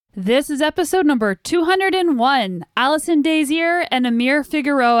This is episode number 201, Alison, Desir, and Amir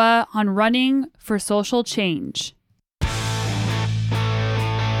Figueroa on running for social change.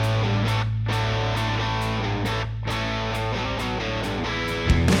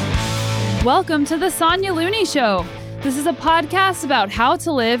 Welcome to the Sonia Looney Show. This is a podcast about how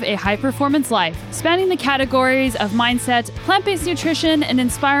to live a high-performance life, spanning the categories of mindset, plant-based nutrition, and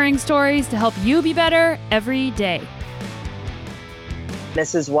inspiring stories to help you be better every day.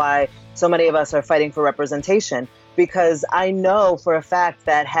 This is why so many of us are fighting for representation, because I know for a fact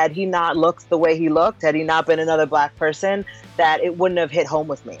that had he not looked the way he looked, had he not been another Black person, that it wouldn't have hit home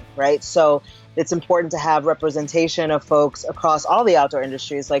with me, right? So it's important to have representation of folks across all the outdoor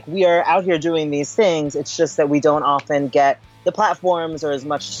industries. Like, we are out here doing these things. It's just that we don't often get the platforms or as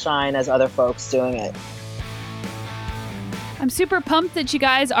much shine as other folks doing it. I'm super pumped that you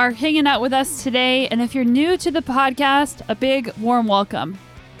guys are hanging out with us today. And if you're new to the podcast, a big warm welcome.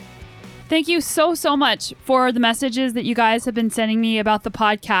 Thank you so much for the messages that you guys have been sending me about the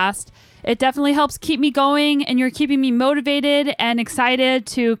podcast. It definitely helps keep me going, and you're keeping me motivated and excited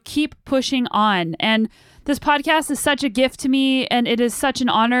to keep pushing on. And this podcast is such a gift to me, and it is such an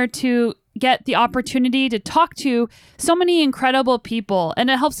honor to get the opportunity to talk to so many incredible people, and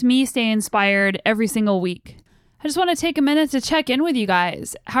it helps me stay inspired every single week. I just want to take a minute to check in with you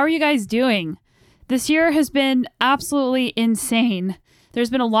guys. How are you guys doing? This year has been absolutely insane.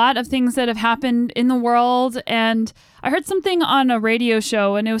 There's been a lot of things that have happened in the world, and I heard something on a radio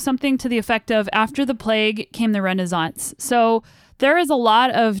show, and it was something to the effect of after the plague came the Renaissance. So there is a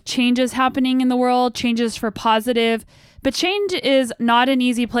lot of changes happening in the world, changes for positive, but change is not an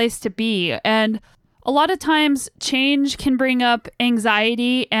easy place to be. And a lot of times change can bring up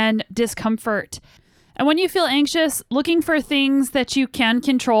anxiety and discomfort. And when you feel anxious, looking for things that you can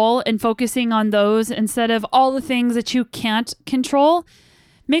control and focusing on those instead of all the things that you can't control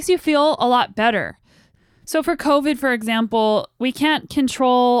makes you feel a lot better. So for COVID, for example, we can't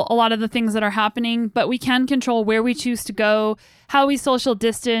control a lot of the things that are happening, but we can control where we choose to go, how we social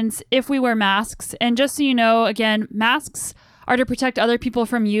distance, if we wear masks. And just so you know, again, masks are to protect other people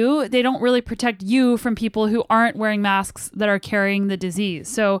from you. They don't really protect you from people who aren't wearing masks that are carrying the disease.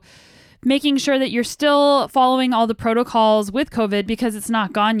 So making sure that you're still following all the protocols with COVID because it's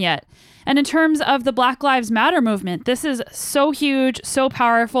not gone yet. And in terms of the Black Lives Matter movement, this is so huge, so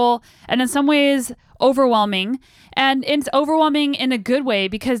powerful, and in some ways overwhelming. And it's overwhelming in a good way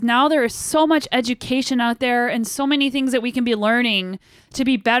because now there is so much education out there and so many things that we can be learning to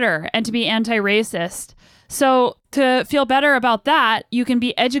be better and to be anti-racist. So to feel better about that, you can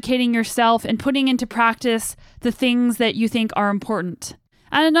be educating yourself and putting into practice the things that you think are important.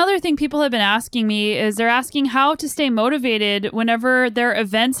 And another thing people have been asking me is they're asking how to stay motivated whenever their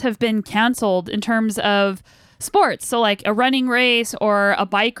events have been canceled in terms of sports. So like a running race or a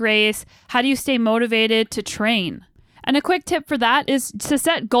bike race, how do you stay motivated to train? And a quick tip for that is to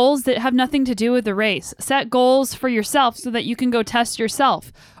set goals that have nothing to do with the race. Set goals for yourself so that you can go test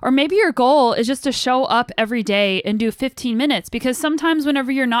yourself. Or maybe your goal is just to show up every day and do 15 minutes, because sometimes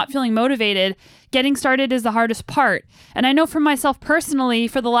whenever you're not feeling motivated, getting started is the hardest part. And I know for myself personally,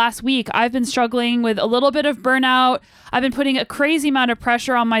 for the last week, I've been struggling with a little bit of burnout. I've been putting a crazy amount of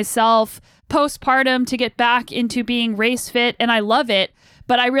pressure on myself postpartum to get back into being race fit, and I love it.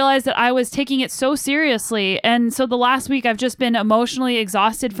 But I realized that I was taking it so seriously. And so the last week I've just been emotionally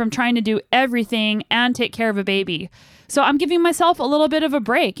exhausted from trying to do everything and take care of a baby. So I'm giving myself a little bit of a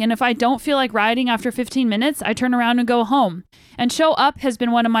break. And if I don't feel like riding after 15 minutes, I turn around and go home. And show up has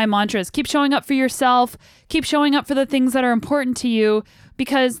been one of my mantras. Keep showing up for yourself. Keep showing up for the things that are important to you,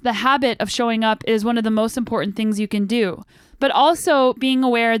 because the habit of showing up is one of the most important things you can do. But also being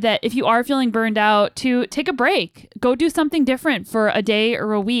aware that if you are feeling burned out, to take a break, go do something different for a day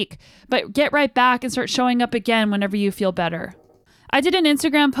or a week, but get right back and start showing up again whenever you feel better. I did an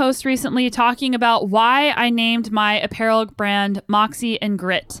Instagram post recently talking about why I named my apparel brand Moxie and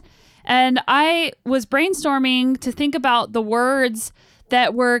Grit. And I was brainstorming to think about the words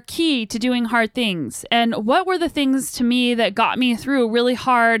that were key to doing hard things. And what were the things to me that got me through really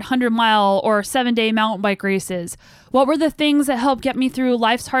hard 100-mile or 7-day mountain bike races? What were the things that helped get me through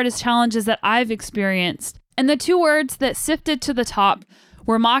life's hardest challenges that I've experienced? And the two words that sifted to the top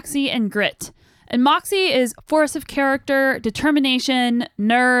were Moxie and Grit. And Moxie is force of character, determination,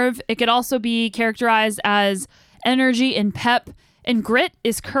 nerve. It could also be characterized as energy and pep. And grit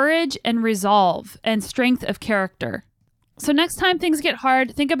is courage and resolve and strength of character. So next time things get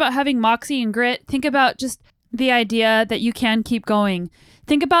hard, think about having Moxie and Grit. Think about just the idea that you can keep going.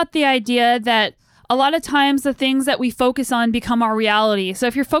 Think about the idea that A lot of times the things that we focus on become our reality. So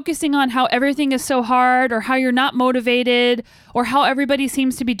if you're focusing on how everything is so hard or how you're not motivated or how everybody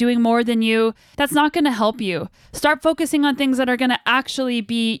seems to be doing more than you, that's not going to help you. Start focusing on things that are going to actually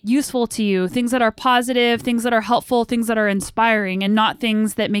be useful to you, things that are positive, things that are helpful, things that are inspiring, and not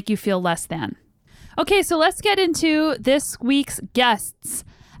things that make you feel less than. Okay, so let's get into this week's guests.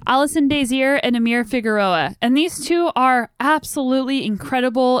 Alison Desir and Amir Figueroa. And these two are absolutely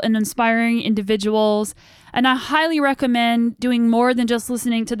incredible and inspiring individuals. And I highly recommend doing more than just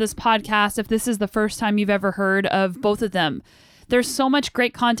listening to this podcast if this is the first time you've ever heard of both of them. There's so much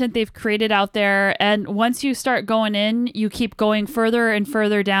great content they've created out there. And once you start going in, you keep going further and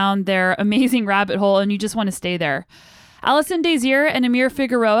further down their amazing rabbit hole, and you just want to stay there. Alison Desir and Amir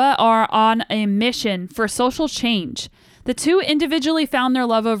Figueroa are on a mission for social change. The two individually found their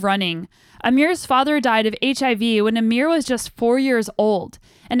love of running. Amir's father died of HIV when Amir was just 4 years old,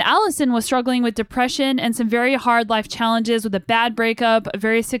 and Alison was struggling with depression and some very hard life challenges with a bad breakup, a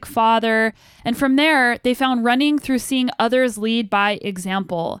very sick father, and from there, they found running through seeing others lead by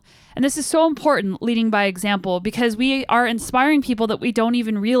example. And this is so important, leading by example, because we are inspiring people that we don't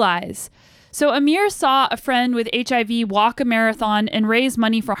even realize. So Amir saw a friend with HIV walk a marathon and raise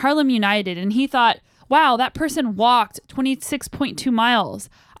money for Harlem United, and he thought, wow, that person walked 26.2 miles.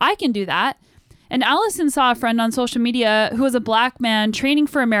 I can do that. And Alison saw a friend on social media who was a Black man training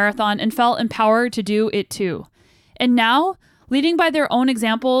for a marathon and felt empowered to do it too. And now, leading by their own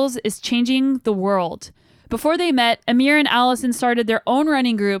examples is changing the world. Before they met, Amir and Alison started their own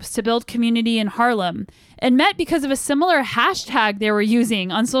running groups to build community in Harlem and met because of a similar hashtag they were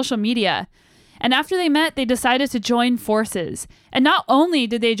using on social media. And after they met, they decided to join forces. And not only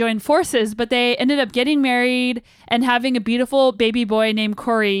did they join forces, but they ended up getting married and having a beautiful baby boy named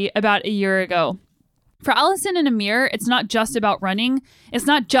Corey about a year ago. For Alison and Amir, it's not just about running. It's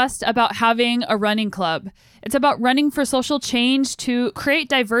not just about having a running club. It's about running for social change to create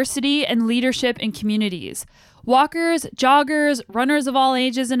diversity and leadership in communities. Walkers, joggers, runners of all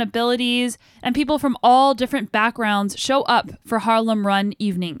ages and abilities, and people from all different backgrounds show up for Harlem Run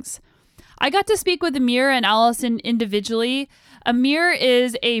evenings. I got to speak with Amir and Alison individually. Amir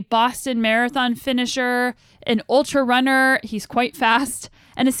is a Boston Marathon finisher, an ultra runner, he's quite fast,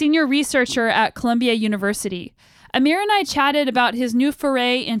 and a senior researcher at Columbia University. Amir and I chatted about his new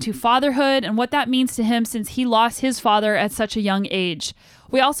foray into fatherhood and what that means to him since he lost his father at such a young age.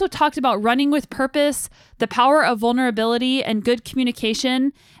 We also talked about running with purpose, the power of vulnerability and good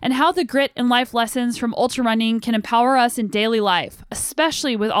communication, and how the grit and life lessons from ultra running can empower us in daily life,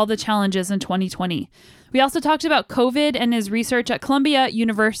 especially with all the challenges in 2020. We also talked about COVID and his research at Columbia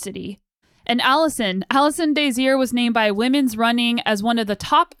University. And Alison Desir was named by Women's Running as one of the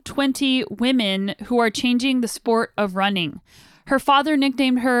top 20 women who are changing the sport of running. Her father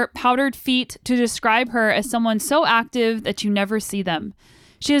nicknamed her Powdered Feet to describe her as someone so active that you never see them.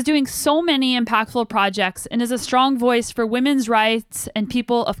 She is doing so many impactful projects and is a strong voice for women's rights and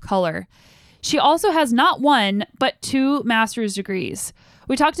people of color. She also has not one, but 2 master's degrees.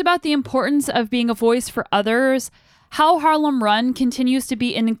 We talked about the importance of being a voice for others, how Harlem Run continues to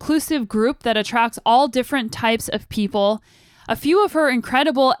be an inclusive group that attracts all different types of people, a few of her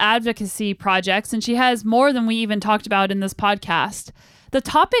incredible advocacy projects, and she has more than we even talked about in this podcast. The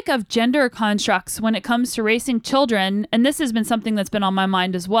topic of gender constructs when it comes to racing children, and this has been something that's been on my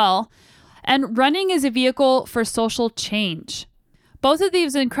mind as well, and running is a vehicle for social change. Both of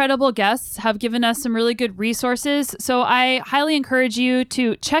these incredible guests have given us some really good resources, so I highly encourage you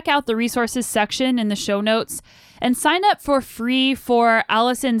to check out the resources section in the show notes and sign up for free for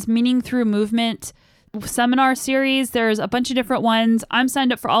Alison's Meaning Through Movement seminar series. There's a bunch of different ones. I'm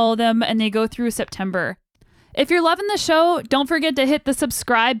signed up for all of them, and they go through September. If you're loving the show, don't forget to hit the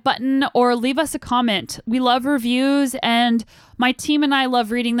subscribe button or leave us a comment. We love reviews, and my team and I love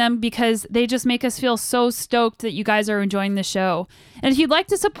reading them because they just make us feel so stoked that you guys are enjoying the show. And if you'd like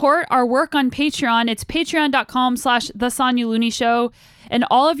to support our work on Patreon, it's patreon.com/The Sonya Looney Show. And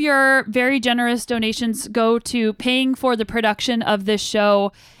all of your very generous donations go to paying for the production of this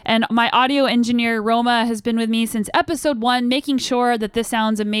show. And my audio engineer, Roma, has been with me since episode 1, making sure that this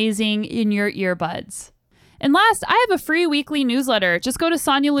sounds amazing in your earbuds. And last, I have a free weekly newsletter. Just go to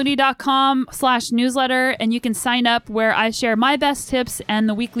sonyalooney.com/newsletter and you can sign up, where I share my best tips and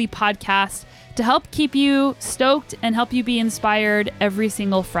the weekly podcast to help keep you stoked and help you be inspired every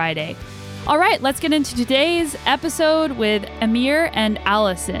single Friday. All right, let's get into today's episode with Amir and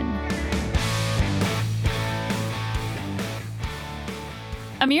Alison.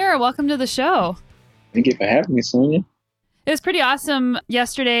 Amir, welcome to the show. Thank you for having me, Sonya. It was pretty awesome.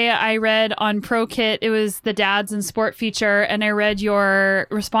 Yesterday, I read on ProKit, it was the Dads and Sport feature, and I read your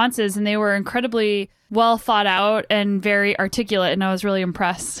responses, and they were incredibly well thought out and very articulate, and I was really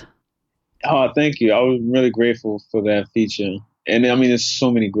impressed. Oh, thank you. I was really grateful for that feature. And I mean, there's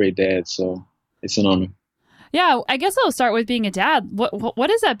so many great dads, so it's an honor. Yeah, I guess I'll start with being a dad. What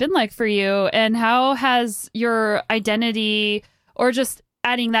has that been like for you, and how has your identity, or just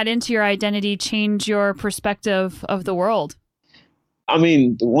adding that into your identity, change your perspective of the world? I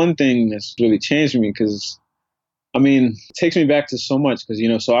mean, the one thing that's really changed me, because I mean, it takes me back to so much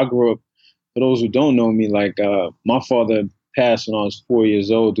because, so I grew up, for those who don't know me, like my father passed when I was 4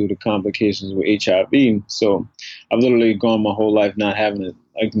 years old due to complications with HIV. So I've literally gone my whole life not having it,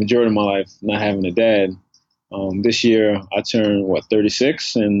 like the majority of my life, not having a dad. This year I turned,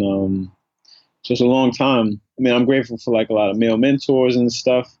 36, and so it's a long time. I mean, I'm grateful for like a lot of male mentors and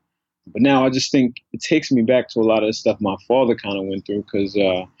stuff. But now I just think it takes me back to a lot of the stuff my father kind of went through because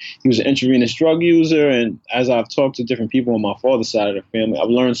he was an intravenous drug user. And as I've talked to different people on my father's side of the family, I've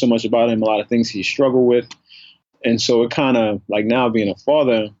learned so much about him, a lot of things he struggled with. And so it kind of like now being a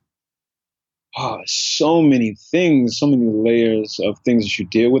father, so many things, so many layers of things that you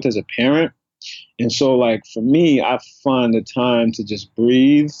deal with as a parent. And so like for me, I find the time to just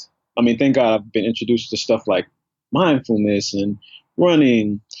breathe. I mean, thank God I've been introduced to stuff like mindfulness and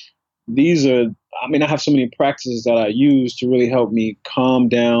running. I have so many practices that I use to really help me calm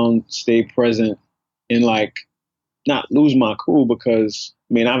down, stay present, and like not lose my cool because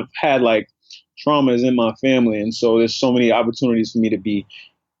I've had like traumas in my family. And so there's so many opportunities for me to be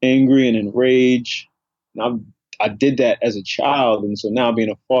angry and enraged. And I did that as a child. And so now being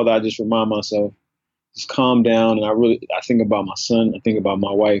a father, I just remind myself, just calm down. And I think about my son, I think about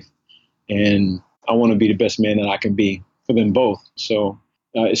my wife, and I want to be the best man that I can be for them both. So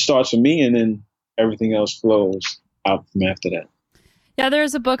it starts with me, and then everything else flows out from after that. Yeah,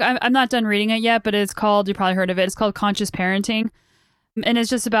 there's a book. I'm not done reading it yet, but it's called, you probably heard of it. It's called Conscious Parenting. And it's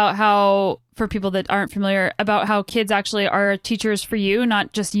just about how, for people that aren't familiar, about how kids actually are teachers for you,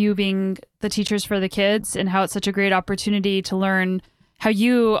 not just you being the teachers for the kids, and how it's such a great opportunity to learn how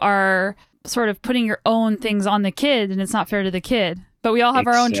you are sort of putting your own things on the kid, and it's not fair to the kid. But we all have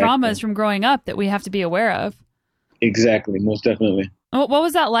our own traumas from growing up that we have to be aware of. Exactly, most definitely. What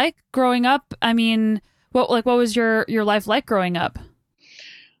was that like growing up? I mean, what was your life like growing up?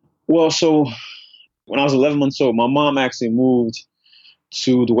 Well, so when I was 11 months old, my mom actually moved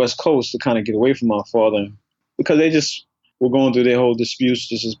to the West Coast to kind of get away from my father because they just were going through their whole disputes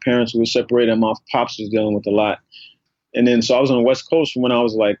just as parents who were separated. My pops was dealing with a lot. And then so I was on the West Coast from when I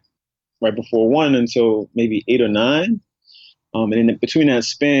was like right before 1 until maybe 8 or 9. And in between that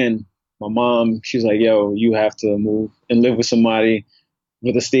span, my mom, she's like, yo, you have to move and live with somebody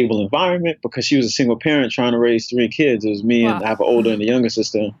with a stable environment, because she was a single parent trying to raise 3 kids. It was me and I have an older and a younger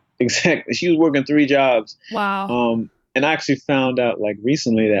sister. Exactly. She was working 3 jobs. Wow. And I actually found out like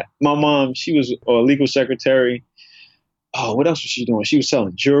recently that my mom, she was a legal secretary. Oh, what else was she doing? She was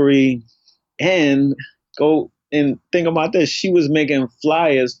selling jewelry, and go and think about this. She was making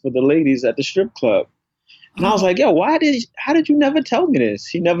flyers for the ladies at the strip club. And I was like, yo, how did you never tell me this?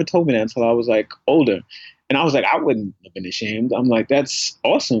 She never told me that until I was like older. And I was like, I wouldn't have been ashamed. I'm like, that's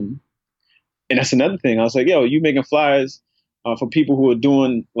awesome. And that's another thing. I was like, yo, you making flyers for people who are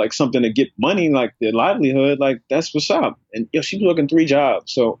doing like something to get money, like their livelihood, like that's what's up. And she was working 3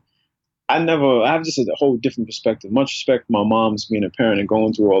 jobs. So I have just a whole different perspective. Much respect for my mom's being a parent and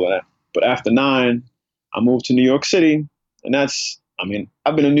going through all of that. But after 9, I moved to New York City. And I've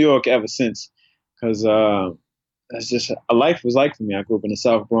been in New York ever since, because that's just a life was like for me. I grew up in the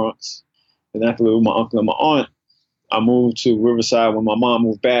South Bronx. And after I lived with my uncle and my aunt, I moved to Riverside when my mom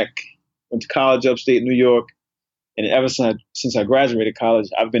moved back, went to college upstate New York. And ever since I graduated college,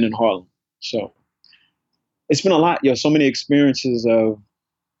 I've been in Harlem. So it's been a lot, so many experiences of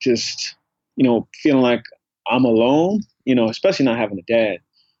just, feeling like I'm alone, especially not having a dad,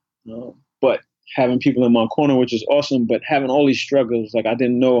 but having people in my corner, which is awesome, but having all these struggles, like I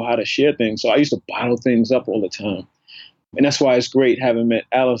didn't know how to share things. So I used to bottle things up all the time. And that's why it's great having met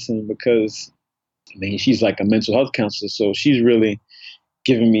Alison, because she's like a mental health counselor. So she's really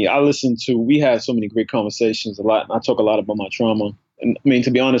giving me, we had so many great conversations a lot. And I talk a lot about my trauma. And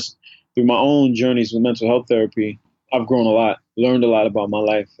to be honest, through my own journeys with mental health therapy, I've grown a lot, learned a lot about my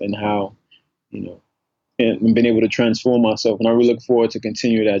life and how, and been able to transform myself. And I really look forward to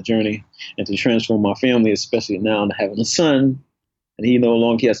continue that journey and to transform my family, especially now having a son. And he no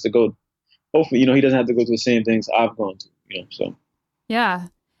longer has to go, hopefully, he doesn't have to go through the same things I've gone through, so. Yeah.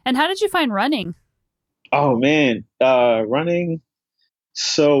 And how did you find running? Oh, man. Running.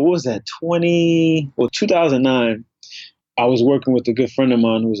 So what was that? 2009. I was working with a good friend of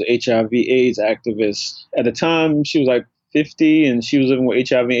mine who was an HIV/AIDS activist. At the time, she was like 50 and she was living with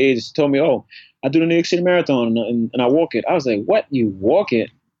HIV/AIDS. She told me, "Oh, I do the New York City Marathon and I walk it." I was like, "What? You walk it?"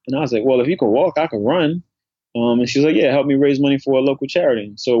 And I was like, "Well, if you can walk, I can run." And she's like, "Yeah, help me raise money for a local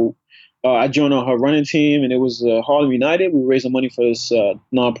charity." So I joined on her running team, and it was Harlem United. We were raising money for this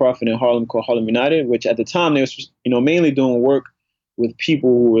nonprofit in Harlem called Harlem United, which at the time they was, mainly doing work with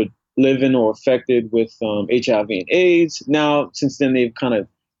people who were living or affected with HIV and AIDS. Now, since then, they've kind of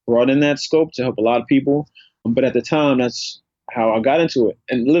broadened that scope to help a lot of people. But at the time, that's how I got into it.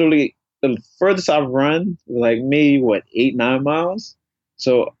 And literally, the furthest I've run, like maybe 8-9 miles.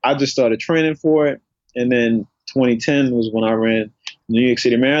 So I just started training for it, and then 2010 was when I ran the New York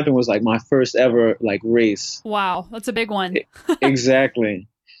City Marathon. Was like my first ever like race. Wow, that's a big one. Exactly.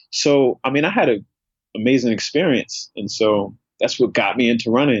 So I mean, I had an amazing experience, and so that's what got me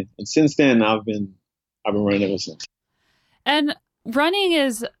into running. And since then, I've been running ever since. And running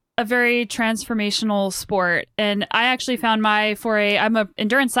is a very transformational sport. And I actually found my foray, I'm an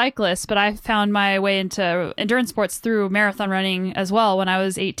endurance cyclist, but I found my way into endurance sports through marathon running as well when I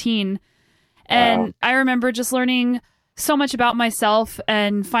was 18. And wow. I remember just learning so much about myself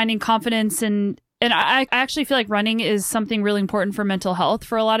and finding confidence. And I actually feel like running is something really important for mental health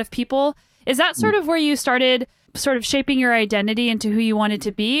for a lot of people. Is that sort of where you started sort of shaping your identity into who you wanted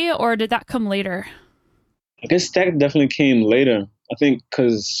to be, or did that come later? I guess that definitely came later. I think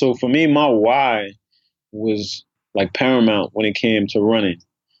so for me, my why was like paramount when it came to running.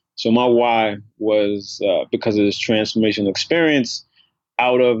 So my why was because of this transformational experience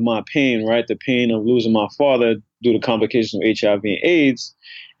out of my pain, right? The pain of losing my father due to complications of HIV and AIDS.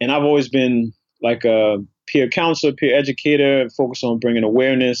 And I've always been like a peer counselor, peer educator, focused on bringing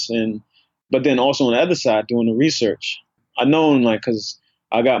awareness, but then also on the other side, doing the research. I known because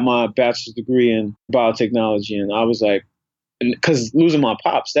I got my bachelor's degree in biotechnology, and I was like, because losing my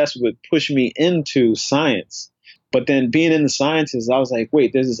pops, that's what pushed me into science. But then being in the sciences, I was like,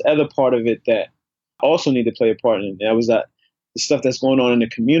 wait, there's this other part of it that I also need to play a part in. That was the stuff that's going on in the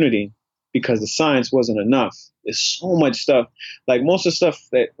community, because the science wasn't enough. There's so much stuff, like most of the stuff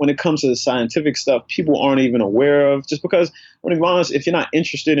that when it comes to the scientific stuff, people aren't even aware of, just because, I mean, to be honest, if you're not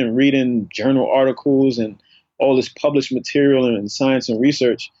interested in reading journal articles and all this published material in science and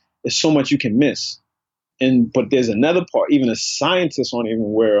research, there's so much you can miss. But there's another part, even the scientists aren't even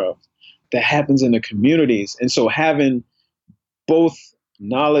aware of, that happens in the communities. And so having both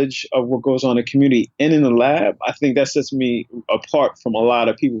knowledge of what goes on in the community and in the lab, I think that sets me apart from a lot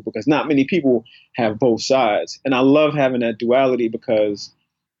of people, because not many people have both sides. And I love having that duality because,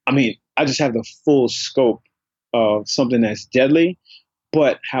 I mean, I just have the full scope of something that's deadly,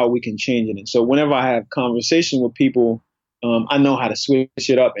 but how we can change it. And so whenever I have conversation with people, I know how to switch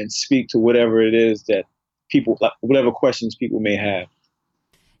it up and speak to whatever it is that people, whatever questions people may have.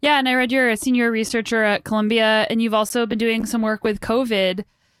 Yeah, and I read you're a senior researcher at Columbia, and you've also been doing some work with COVID.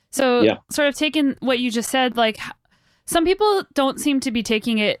 So sort of taking what you just said, like some people don't seem to be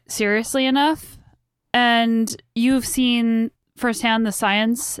taking it seriously enough. And you've seen firsthand the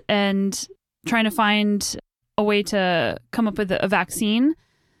science and trying to find a way to come up with a vaccine.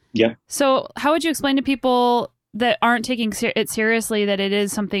 Yeah. So how would you explain to people that aren't taking it seriously that it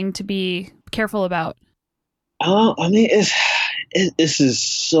is something to be careful about? I mean, this is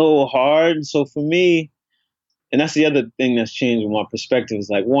so hard. So for me, and that's the other thing that's changed with my perspective, is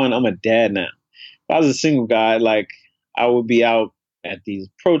like, one, I'm a dad now. If I was a single guy, like I would be out at these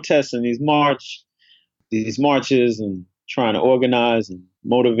protests and these marches and trying to organize and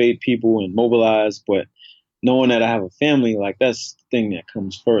motivate people and mobilize. But knowing that I have a family, like that's the thing that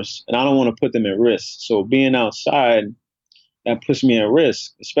comes first. And I don't want to put them at risk. So being outside, that puts me at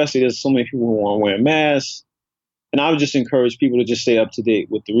risk, especially there's so many people who aren't wearing masks. And I would just encourage people to just stay up to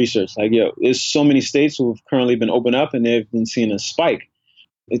date with the research. Like, there's so many states who have currently been opened up and they've been seeing a spike.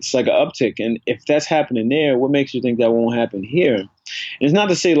 It's like an uptick. And if that's happening there, what makes you think that won't happen here? And it's not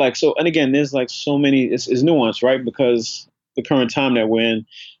to say like, so, and again, there's like so many, it's nuanced, right? Because the current time that we're in,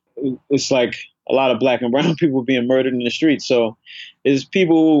 it's like a lot of Black and brown people being murdered in the streets. So it's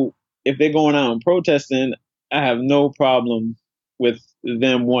people, if they're going out and protesting, I have no problem with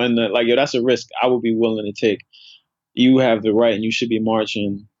them wanting to, like, that's a risk I would be willing to take. You have the right and you should be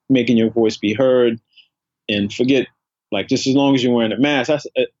marching, making your voice be heard, and forget, like, just as long as you're wearing a mask,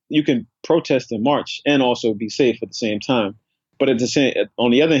 you can protest and march and also be safe at the same time. But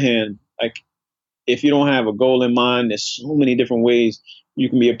on the other hand, like, if you don't have a goal in mind, there's so many different ways you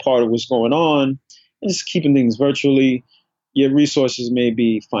can be a part of what's going on. And just keeping things virtually, your resources may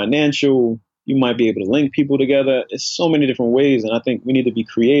be financial, you might be able to link people together. There's so many different ways. And I think we need to be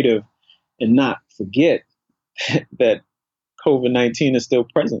creative and not forget that COVID-19 is still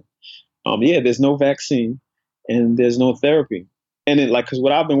present. Yeah, there's no vaccine and there's no therapy. And it like, cause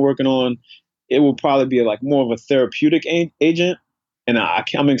what I've been working on, it will probably be like more of a therapeutic agent. And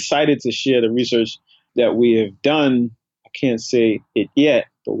I'm excited to share the research that we have done. I can't say it yet,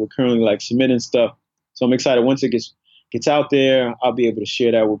 but we're currently like submitting stuff. So I'm excited once it gets out there, I'll be able to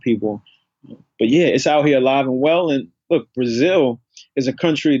share that with people. But yeah, it's out here alive and well. And look, Brazil is a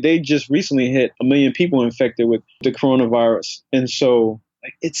country, they just recently hit 1 million people infected with the coronavirus. And so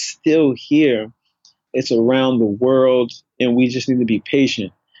like, it's still here. It's around the world, and we just need to be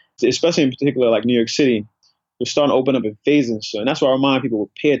patient, especially in particular, like New York City. We're starting to open up in phases. So, and that's why I remind people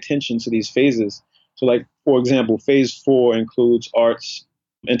to pay attention to these phases. So like, for example, phase 4 includes arts,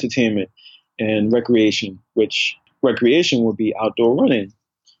 entertainment, and recreation, which recreation would be outdoor running.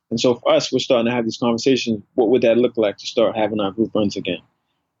 And so for us, we're starting to have these conversations. What would that look like to start having our group runs again?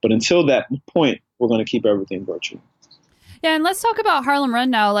 But until that point, we're going to keep everything virtual. Yeah, and let's talk about Harlem Run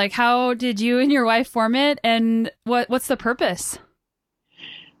now. Like, how did you and your wife form it, and what's the purpose?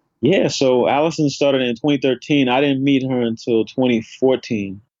 Yeah, so Alison started in 2013. I didn't meet her until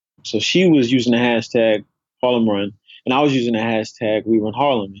 2014. So she was using the hashtag Harlem Run, and I was using the hashtag We Run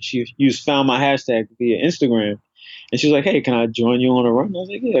Harlem. And she found my hashtag via Instagram, and she was like, "Hey, can I join you on a run?" I was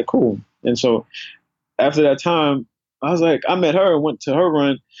like, "Yeah, cool." And so after that time, I was like, I met her, went to her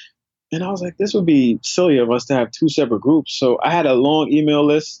run. And I was like, this would be silly of us to have 2 separate groups. So I had a long email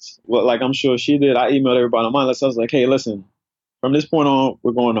list. Well, like I'm sure she did. I emailed everybody on my list. I was like, hey, listen, from this point on,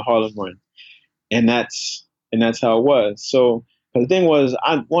 we're going to Harlem Run. And that's how it was. So the thing was,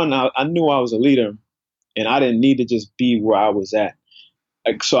 I knew I was a leader, and I didn't need to just be where I was at.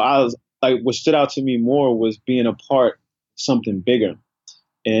 Like, so I was like, what stood out to me more was being a part of something bigger.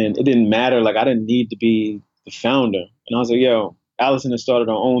 And it didn't matter. Like, I didn't need to be the founder. And I was like, yo, Alison has started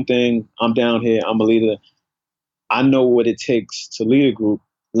her own thing. I'm down here. I'm a leader. I know what it takes to lead a group.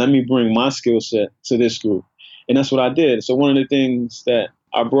 Let me bring my skill set to this group. And that's what I did. So one of the things that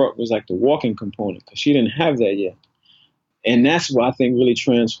I brought was like the walking component, because she didn't have that yet. And that's what I think really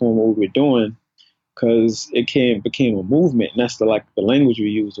transformed what we were doing, because it became a movement. And that's the language we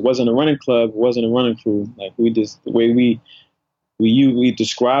used. It wasn't a running club. It wasn't a running crew. Like the way we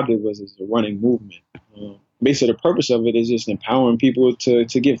described it was as a running movement. Basically, the purpose of it is just empowering people to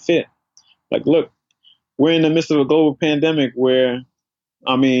get fit. Like, look, we're in the midst of a global pandemic where,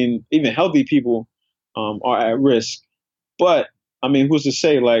 I mean, even healthy people are at risk. But, I mean, who's to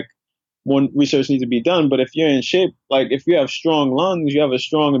say, like, more research needs to be done. But if you're in shape, like if you have strong lungs, you have a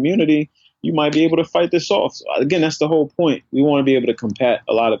strong immunity, you might be able to fight this off. So, again, that's the whole point. We want to be able to combat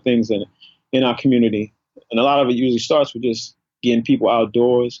a lot of things in our community. And a lot of it usually starts with just getting people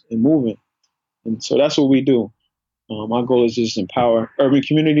outdoors and moving. And so that's what we do. Our goal is just empower urban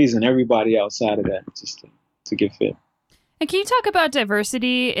communities and everybody outside of that just to get fit. And can you talk about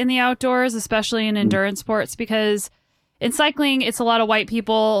diversity in the outdoors, especially in endurance sports? Because in cycling, it's a lot of white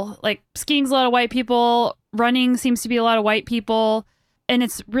people. Like skiing's a lot of white people. Running seems to be a lot of white people. And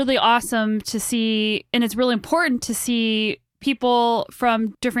it's really awesome to see, and it's really important to see people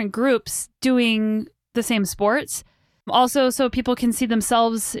from different groups doing the same sports. Also, so people can see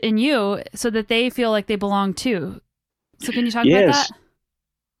themselves in you so that they feel like they belong too. So can you talk about that?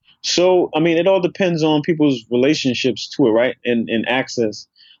 So, I mean, it all depends on people's relationships to it, right? And access.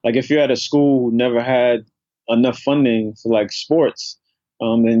 Like if you're at a school who never had enough funding for like sports,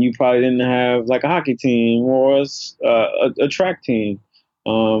 then you probably didn't have like a hockey team or a track team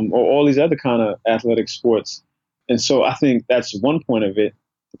or all these other kind of athletic sports. And so I think that's one point of it,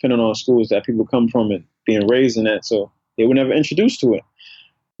 depending on schools that people come from and being raised in that. So they were never introduced to it.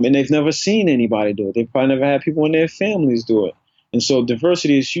 I mean, they've never seen anybody do it. They've probably never had people in their families do it. And so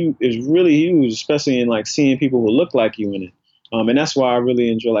diversity is really huge, especially in like seeing people who look like you in it. And that's why I really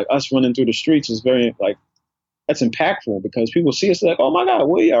enjoy like us running through the streets is very like, that's impactful because people see us like, oh my God,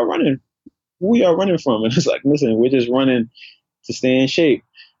 where y'all running? Who y'all running from? And it's like, listen, we're just running to stay in shape.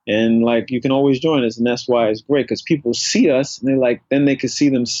 And like, you can always join us. And that's why it's great because people see us and they're like, then they can see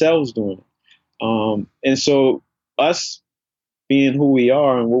themselves doing it. And so us being who we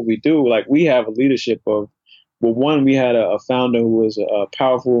are and what we do, like we have a leadership of, well, one, we had a founder who was a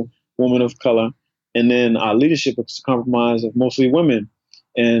powerful woman of color. And then our leadership is comprised of mostly women.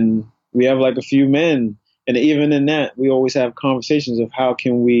 And we have like a few men. And even in that, we always have conversations of how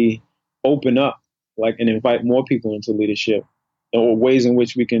can we open up like and invite more people into leadership or ways in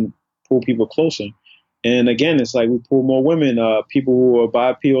which we can pull people closer. And again, it's like we pull more women, people who are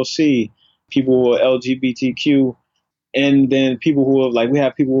BIPOC, people who are LGBTQ, and then people who are like, we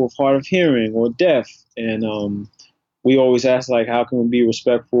have people who are hard of hearing or deaf. And we always ask like, how can we be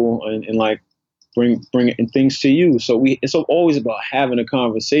respectful and like bring things to you. So it's always about having the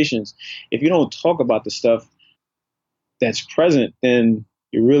conversations. If you don't talk about the stuff that's present, then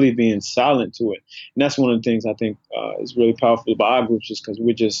you're really being silent to it. And that's one of the things I think is really powerful about our groups, is because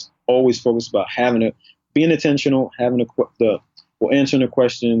we're just always focused about being intentional, or answering the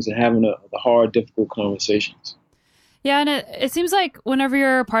questions and having the hard, difficult conversations. Yeah, and it seems like whenever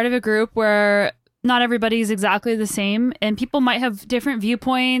you're part of a group where not everybody's exactly the same and people might have different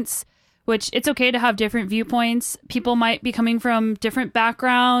viewpoints, which it's okay to have different viewpoints. People might be coming from different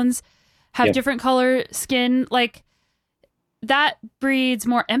backgrounds, have different color skin. Like, that breeds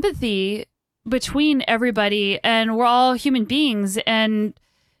more empathy between everybody, and we're all human beings. And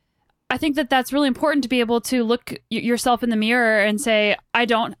I think that that's really important, to be able to look yourself in the mirror and say, I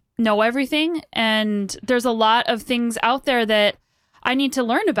don't know everything, and there's a lot of things out there that I need to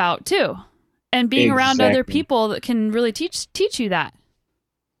learn about too. And being around other people that can really teach you that.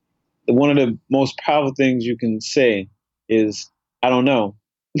 One of the most powerful things you can say is, I don't know,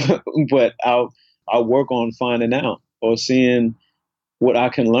 but I'll work on finding out, or seeing what I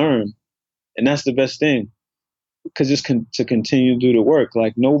can learn. And that's the best thing, because to continue to do the work.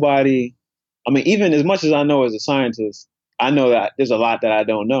 Like, nobody, I mean, even as much as I know as a scientist, I know that there's a lot that I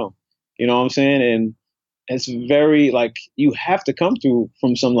don't know. You know what I'm saying? And it's very, like, you have to come through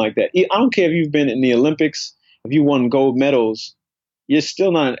from something like that. I don't care if you've been in the Olympics, if you won gold medals, you're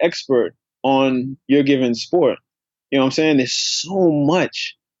still not an expert on your given sport. You know what I'm saying? There's so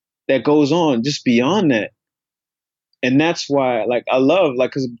much that goes on just beyond that. And that's why, like, I love, like,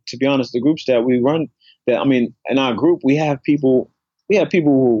 because to be honest, the groups that we run, in our group, we have people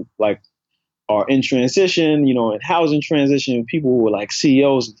who, like, are in transition, in housing transition, people who are like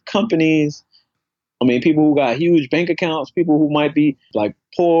CEOs of companies. I mean, people who got huge bank accounts, people who might be like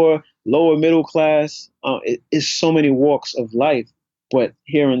poor, lower middle class. It's so many walks of life, but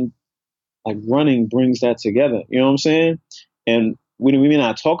hearing, like, running brings that together. You know what I'm saying? And we may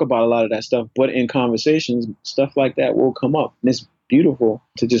not talk about a lot of that stuff, but in conversations, stuff like that will come up. And it's beautiful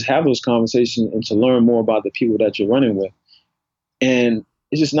to just have those conversations and to learn more about the people that you're running with. And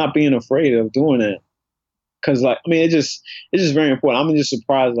it's just not being afraid of doing that. Because, like, I mean, it's just very important. I'm just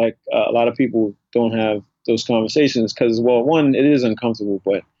surprised, like, a lot of people don't have those conversations because, well, one, it is uncomfortable,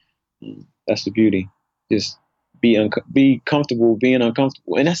 but that's the beauty. Just be comfortable being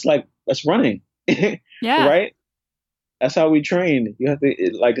uncomfortable. And that's running. Yeah. Right? That's how we train. You have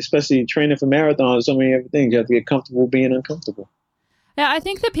to, like, especially training for marathons, so many other things, you have to get comfortable being uncomfortable. Yeah, I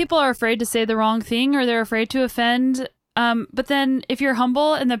think that people are afraid to say the wrong thing, or they're afraid to offend. But then if you're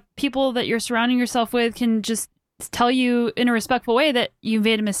humble and the people that you're surrounding yourself with can just tell you in a respectful way that you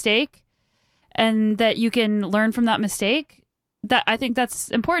made a mistake and that you can learn from that mistake, that I think that's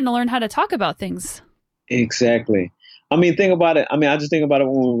important, to learn how to talk about things. Exactly. I mean, think about it. I mean, I just think about it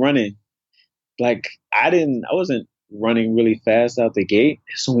when we're running. Like, I wasn't running really fast out the gate.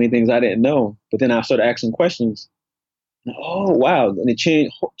 There's so many things I didn't know. But then I started asking questions. Oh, wow. And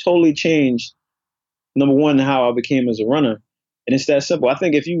it totally changed, number one, how I became as a runner. And it's that simple. I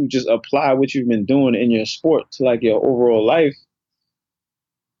think if you just apply what you've been doing in your sport to, like, your overall life,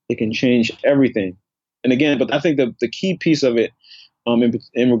 it can change everything. And again, but I think the key piece of it,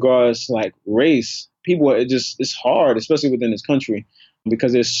 in regards to, like, race, it's hard, especially within this country,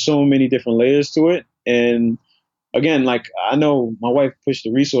 because there's so many different layers to it. And again, like, I know my wife pushed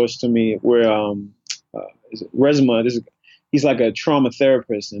a resource to me where Resma, he's like a trauma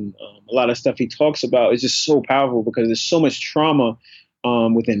therapist, and a lot of stuff he talks about is just so powerful because there's so much trauma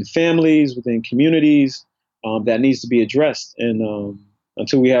within families, within communities that needs to be addressed. And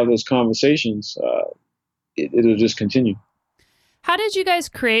until we have those conversations, it'll just continue. How did you guys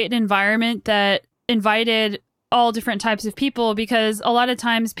create an environment that invited all different types of people? Because a lot of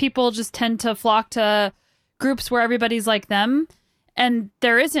times people just tend to flock to groups where everybody's like them, and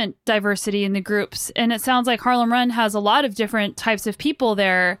there isn't diversity in the groups. And it sounds like Harlem Run has a lot of different types of people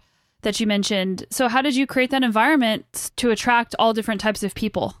there that you mentioned. So how did you create that environment to attract all different types of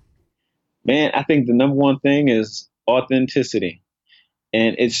people? Man, I think the number one thing is authenticity.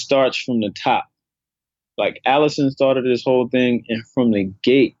 And it starts from the top. Like, Alison started this whole thing, and from the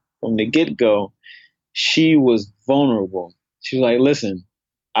get-go, she was vulnerable. She was like, listen,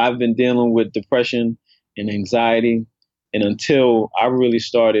 I've been dealing with depression and anxiety. And until I really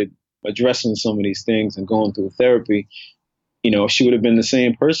started addressing some of these things and going through therapy, she would have been the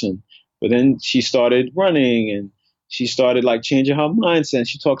same person. But then she started running, and she started, like, changing her mindset.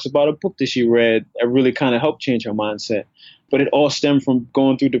 She talks about a book that she read that really kind of helped change her mindset. But it all stemmed from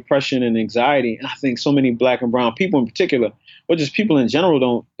going through depression and anxiety. And I think so many Black and brown people in particular, or just people in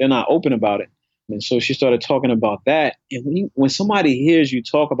general, they're not open about it. And so she started talking about that. And when somebody hears you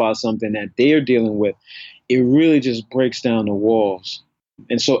talk about something that they're dealing with, it really just breaks down the walls.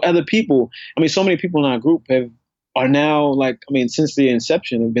 And so other people, so many people in our group are now like, since the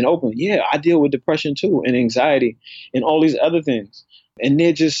inception have been open. Yeah, I deal with depression too, and anxiety and all these other things. And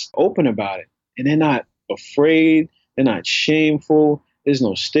they're just open about it. And they're not afraid. They're not shameful. There's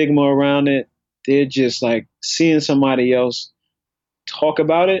no stigma around it. They're just like seeing somebody else talk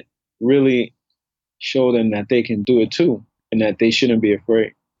about it really show them that they can do it too and that they shouldn't be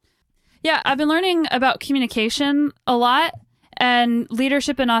afraid. Yeah, I've been learning about communication a lot and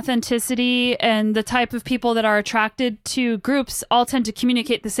leadership and authenticity, and the type of people that are attracted to groups all tend to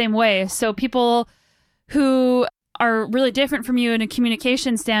communicate the same way. So people who are really different from you in a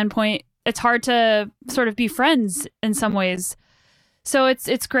communication standpoint, it's hard to sort of be friends in some ways. So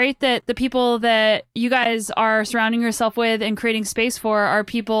it's great that the people that you guys are surrounding yourself with and creating space for are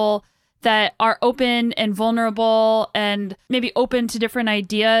people that are open and vulnerable and maybe open to different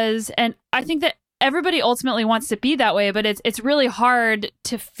ideas. And I think that everybody ultimately wants to be that way, but it's really hard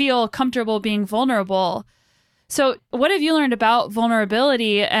to feel comfortable being vulnerable. So what have you learned about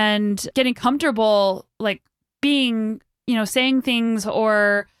vulnerability and getting comfortable, like being, saying things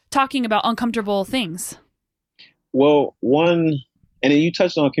or talking about uncomfortable things? Well, one, and then you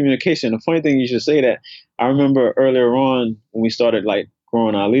touched on communication. The funny thing you should say that, I remember earlier on when we started like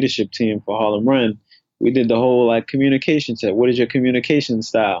growing our leadership team for Harlem Run, we did the whole like communication set. What is your communication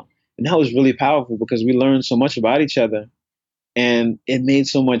style? And that was really powerful because we learned so much about each other and it made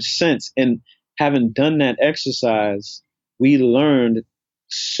so much sense. And having done that exercise, we learned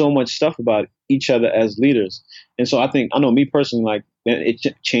so much stuff about each other as leaders. And so I know me personally, like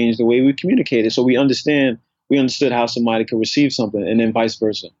it changed the way we communicated. So we understood how somebody could receive something and then vice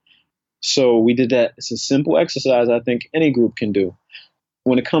versa. So we did that. It's a simple exercise I think any group can do.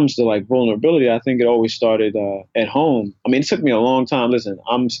 When it comes to like vulnerability, I think it always started at home. It took me a long time. Listen,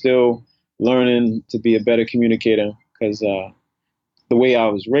 I'm still learning to be a better communicator because the way I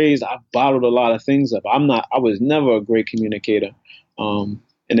was raised, I bottled a lot of things up. I was never a great communicator. And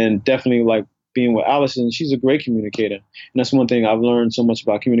then definitely like being with Alison, she's a great communicator. And that's one thing I've learned so much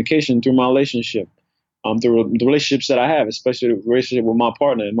about communication through my relationship, through the relationships that I have, especially the relationship with my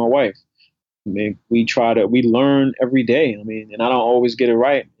partner and my wife. We learn every day. And I don't always get it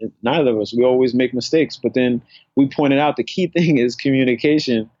right. Neither of us, we always make mistakes. But then we pointed out the key thing is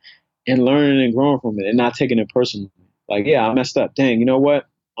communication and learning and growing from it and not taking it personally. Like, yeah, I messed up. Dang, you know what?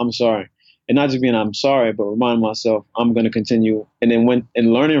 I'm sorry. And not just being I'm sorry, but reminding myself I'm going to continue. And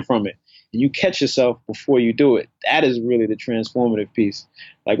then learning from it. And you catch yourself before you do it. That is really the transformative piece.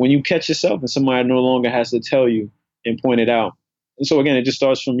 Like when you catch yourself and somebody no longer has to tell you and point it out. And so again, it just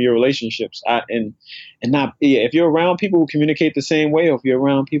starts from your relationships. If you're around people who communicate the same way, or if you're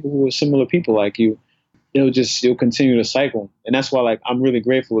around people who are similar people like you, you'll continue to cycle. And that's why, like, I'm really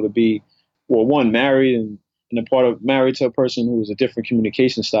grateful to be, married and married to a person who has a different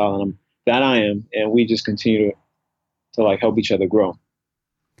communication style than I am, and we just continue to like help each other grow.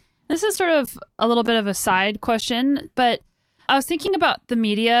 This is sort of a little bit of a side question, but I was thinking about the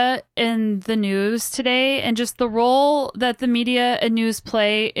media and the news today and just the role that the media and news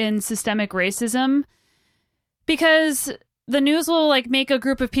play in systemic racism, because the news will like make a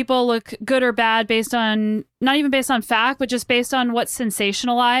group of people look good or bad based on, not even based on fact, but just based on what's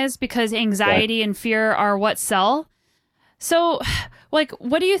sensationalized, because anxiety and fear are what sell. So like,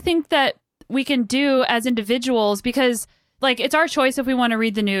 what do you think that we can do as individuals? Because like, it's our choice if we want to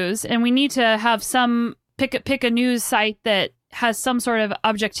read the news, and we need to have some pick a news site that has some sort of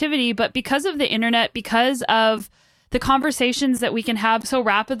objectivity. But because of the internet, because of the conversations that we can have so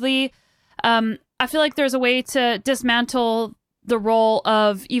rapidly, I feel like there's a way to dismantle the role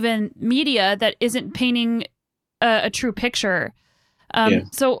of even media that isn't painting a true picture.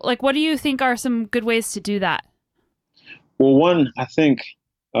 So like, what do you think are some good ways to do that? Well, one, I think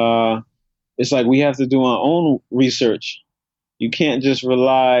it's like we have to do our own research. You can't just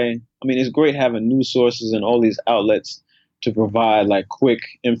rely. It's great having news sources and all these outlets to provide like quick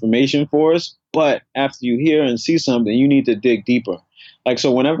information for us. But after you hear and see something, you need to dig deeper. Like,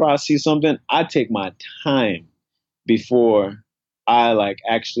 so whenever I see something, I take my time before I like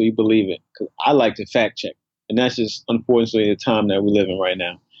actually believe it. 'Cause I like to fact check. And that's just unfortunately the time that we live in right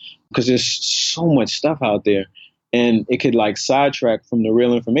now, because there's so much stuff out there and it could like sidetrack from the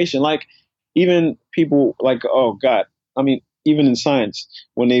real information. Like even people like, oh God, even in science,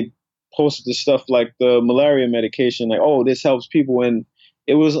 when they posted the stuff like the malaria medication, like, oh, this helps people. And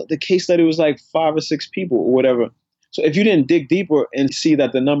it was the case study was like 5 or 6 people or whatever. So if you didn't dig deeper and see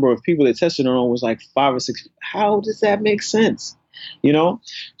that the number of people they tested on was like 5 or 6, how does that make sense? you know?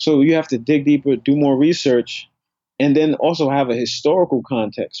 So you have to dig deeper, do more research, and then also have a historical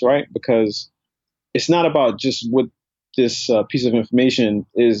context, right? Because it's not about just what this piece of information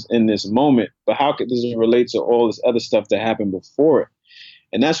is in this moment, but does it relate to all this other stuff that happened before it?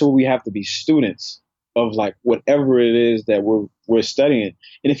 And that's where we have to be students of like whatever it is that we're studying.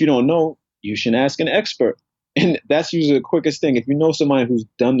 And if you don't know, you should ask an expert. And that's usually the quickest thing. If you know somebody who's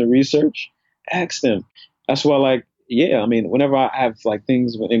done the research, ask them. That's why, like, yeah, I mean, whenever I have like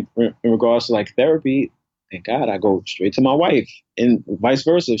things in regards to like therapy, thank God I go straight to my wife, and vice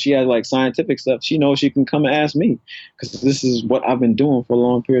versa. If she has like scientific stuff, she knows she can come and ask me, because this is what I've been doing for a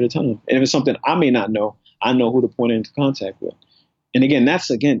long period of time. And if it's something I may not know, I know who to point into contact with. And again, that's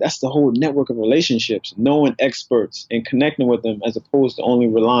the whole network of relationships, knowing experts and connecting with them, as opposed to only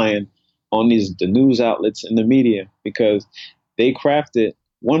relying on the news outlets and the media, because they craft it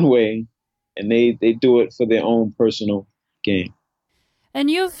one way and they do it for their own personal gain. And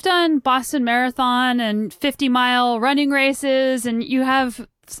you've done Boston Marathon and 50-mile running races, and you have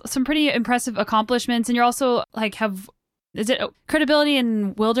some pretty impressive accomplishments. And you're also like is it credibility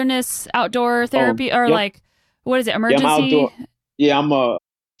in wilderness outdoor therapy, or yep. like, what is it, emergency? Yeah, I'm outdoor. Yeah,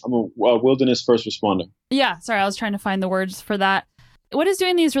 I'm a wilderness first responder. Yeah, sorry, I was trying to find the words for that. What has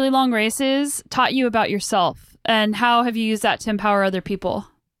doing these really long races taught you about yourself, and how have you used that to empower other people?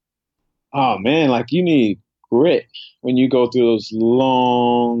 Oh man, like you need grit when you go through those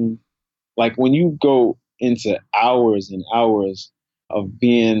long, like when you go into hours and hours of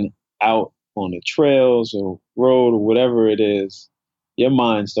being out on the trails or road or whatever it is, your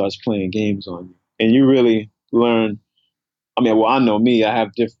mind starts playing games on you, and you really learn. I mean, well, I know me, I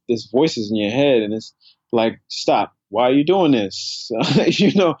have this voices in your head, and it's like, stop. Why are you doing this?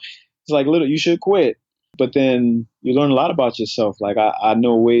 You know, it's like, you should quit. But then you learn a lot about yourself. Like I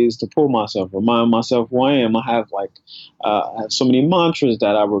know ways to pull myself, remind myself who I am. I have so many mantras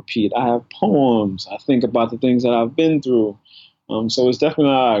that I repeat. I have poems. I think about the things that I've been through. So it's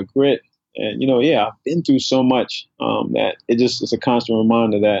definitely a lot of grit. And, I've been through so much that it's a constant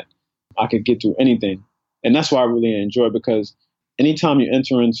reminder that I could get through anything. And that's why I really enjoy it, because anytime you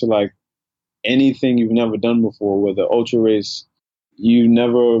enter into like anything you've never done before, with the ultra race, you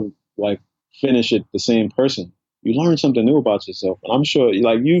never like finish it the same person. You learn something new about yourself. And I'm sure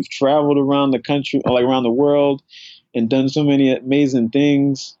like you've traveled around the country, like around the world, and done so many amazing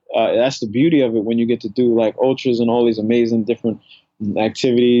things. That's the beauty of it, when you get to do like ultras and all these amazing different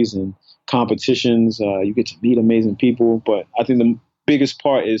activities and competitions. You get to meet amazing people. But I think the biggest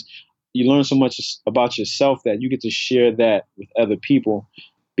part is you learn so much about yourself that you get to share that with other people,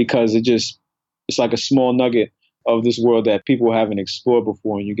 because it's like a small nugget of this world that people haven't explored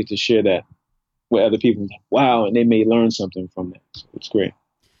before, and you get to share that with other people. Like, wow, and they may learn something from that. So it's great.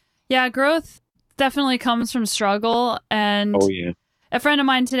 Yeah, growth definitely comes from struggle. And oh yeah, a friend of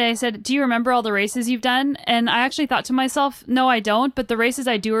mine today said, do you remember all the races you've done? And I actually thought to myself, no, I don't. But the races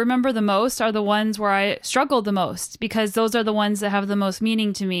I do remember the most are the ones where I struggled the most, because those are the ones that have the most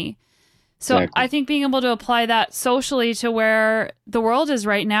meaning to me. So exactly. I think being able to apply that socially to where the world is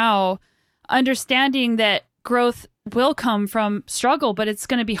right now, understanding that growth will come from struggle, but it's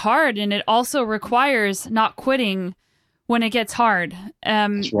going to be hard. And it also requires not quitting when it gets hard.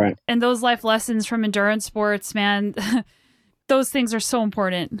 That's right. And those life lessons from endurance sports, man, those things are so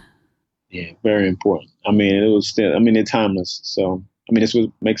important. Yeah, very important. I mean, they're timeless. So, it's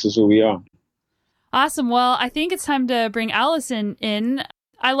what makes us who we are. Awesome. Well, I think it's time to bring Alison in.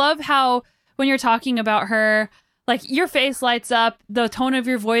 I love how when you're talking about her, like your face lights up, the tone of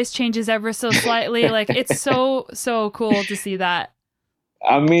your voice changes ever so slightly. Like it's so cool to see that.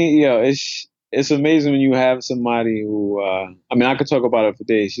 I mean, it's amazing when you have somebody who, I could talk about her for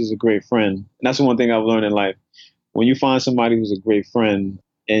days. She's a great friend. And that's the one thing I've learned in life. When you find somebody who's a great friend,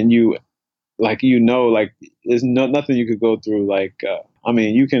 and there's nothing you could go through.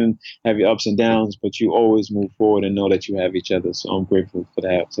 You can have your ups and downs, but you always move forward and know that you have each other. So I'm grateful for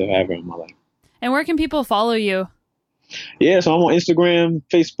that, to have her in my life. And where can people follow you? Yeah, so I'm on Instagram,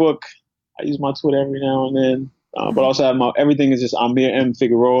 Facebook. I use my Twitter every now and then. But also have everything is just Amir M.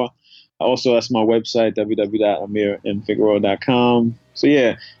 Figueroa. Also, that's my website, www.amirmfigueroa.com. So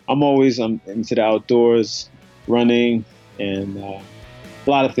yeah, I'm into the outdoors, running, and a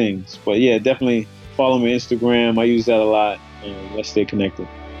lot of things. But yeah, definitely follow me on Instagram. I use that a lot, and let's stay connected.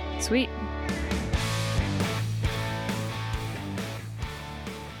 Sweet.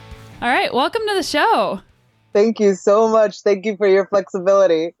 All right, welcome to the show. Thank you so much. Thank you for your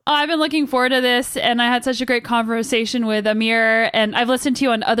flexibility. Oh, I've been looking forward to this, and I had such a great conversation with Amir, and I've listened to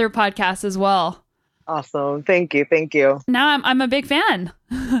you on other podcasts as well. Awesome. Thank you. Now I'm a big fan.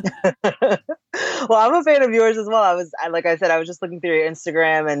 Well, I'm a fan of yours as well. Like I said, I was just looking through your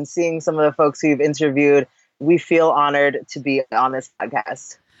Instagram and seeing some of the folks who you've interviewed. We feel honored to be on this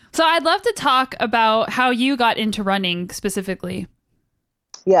podcast. So I'd love to talk about how you got into running specifically.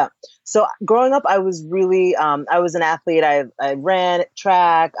 Yeah. So growing up, I was really, I was an athlete. I ran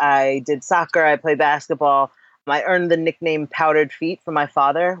track. I did soccer. I played basketball. I earned the nickname Powdered Feet from my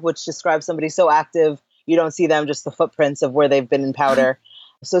father, which describes somebody so active. You don't see them, just the footprints of where they've been in powder.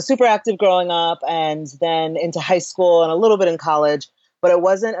 So super active growing up, and then into high school and a little bit in college. But it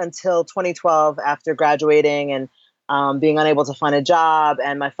wasn't until 2012, after graduating and being unable to find a job,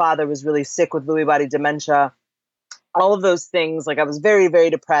 and my father was really sick with Lewy body dementia, all of those things, like I was very, very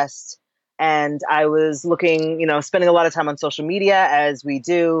depressed, and I was looking, spending a lot of time on social media, as we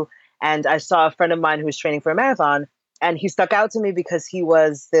do. And I saw a friend of mine who was training for a marathon, and he stuck out to me because he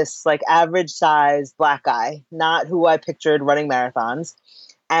was this like average sized Black guy, not who I pictured running marathons.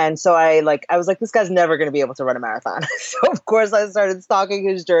 And so I was like, this guy's never going to be able to run a marathon. So of course I started stalking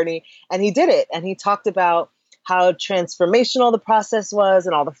his journey, and he did it. And he talked about how transformational the process was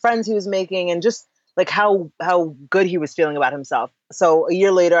and all the friends he was making, and just like how good he was feeling about himself. So a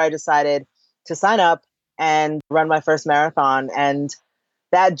year later, I decided to sign up and run my first marathon. And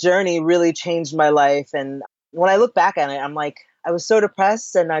that journey really changed my life. And when I look back at it, I'm like, I was so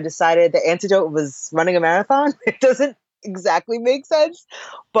depressed, and I decided the antidote was running a marathon. It doesn't exactly make sense,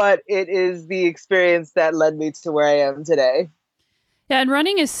 but it is the experience that led me to where I am today. Yeah, and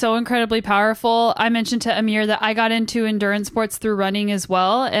running is so incredibly powerful. I mentioned to Amir that I got into endurance sports through running as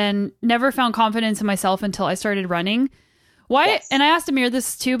well, and never found confidence in myself until I started running. Why? Yes. And I asked Amir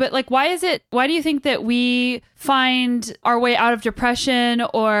this too, but like, why do you think that we find our way out of depression,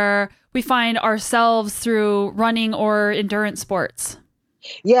 or we find ourselves through running or endurance sports?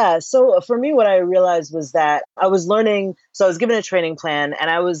 Yeah. So for me, what I realized was that I was learning. So I was given a training plan,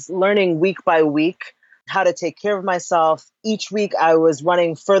 and I was learning week by week how to take care of myself. Each week I was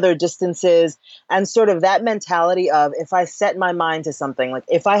running further distances, and sort of that mentality of, if I set my mind to something, like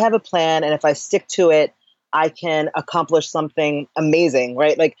if I have a plan and if I stick to it, I can accomplish something amazing,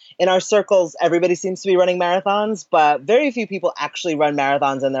 right? Like in our circles, everybody seems to be running marathons, but very few people actually run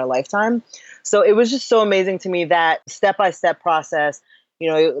marathons in their lifetime. So it was just so amazing to me, that step-by-step process.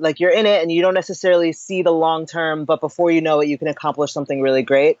 Like you're in it and you don't necessarily see the long term, but before you know it, you can accomplish something really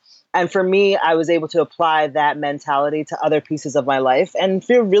great. And for me, I was able to apply that mentality to other pieces of my life and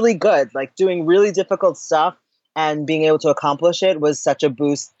feel really good. Like doing really difficult stuff and being able to accomplish it was such a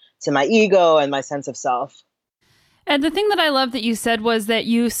boost to my ego and my sense of self. And the thing that I love that you said was that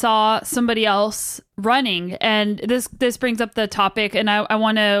you saw somebody else running. And this brings up the topic, and I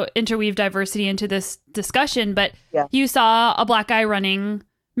want to interweave diversity into this discussion, but yeah. You saw a Black guy running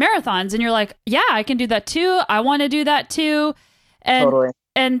marathons, and you're like, yeah, I can do that too. I want to do that too. And, totally.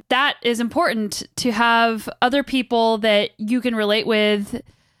 And that is important, to have other people that you can relate with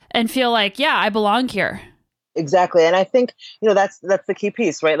and feel like, yeah, I belong here. Exactly. And I think, that's the key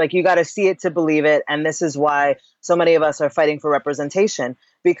piece, right? Like you got to see it to believe it. And this is why so many of us are fighting for representation,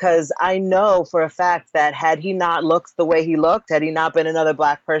 because I know for a fact that had he not looked the way he looked, had he not been another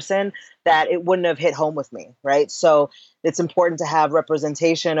Black person, that it wouldn't have hit home with me, right? So it's important to have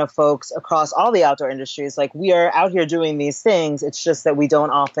representation of folks across all the outdoor industries. Like we are out here doing these things. It's just that we don't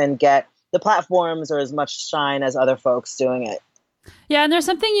often get the platforms or as much shine as other folks doing it. Yeah, and there's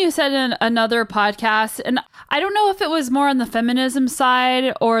something you said in another podcast, and I don't know if it was more on the feminism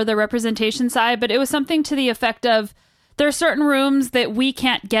side or the representation side, but it was something to the effect of, there are certain rooms that we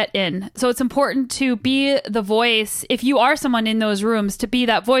can't get in. So it's important to be the voice, if you are someone in those rooms, to be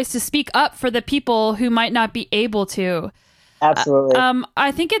that voice, to speak up for the people who might not be able to. Absolutely.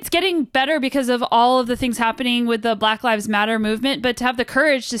 I think it's getting better because of all of the things happening with the Black Lives Matter movement, but to have the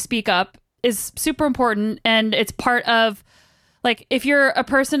courage to speak up is super important, and it's part of, like, if you're a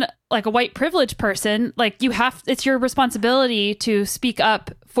person, like a white privileged person, like it's your responsibility to speak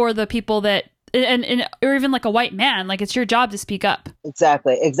up for the people that, or even like a white man, like it's your job to speak up.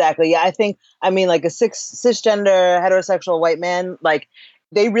 Exactly. Yeah, I mean, like a cisgender heterosexual white man, like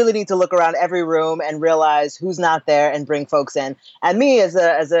they really need to look around every room and realize who's not there and bring folks in. And me as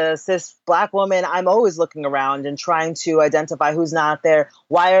a cis Black woman, I'm always looking around and trying to identify who's not there.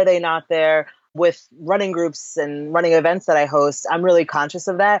 Why are they not there? With running groups and running events that I host, I'm really conscious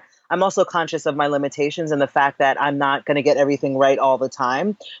of that. I'm also conscious of my limitations and the fact that I'm not going to get everything right all the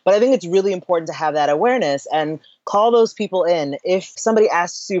time. But I think it's really important to have that awareness and call those people in. If somebody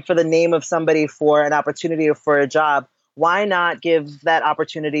asks you for the name of somebody for an opportunity or for a job, why not give that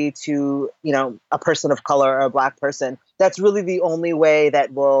opportunity to, a person of color or a Black person? That's really the only way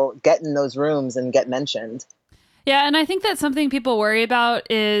that we'll get in those rooms and get mentioned. Yeah, and I think that's something people worry about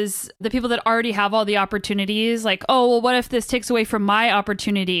is the people that already have all the opportunities, like, oh, well, what if this takes away from my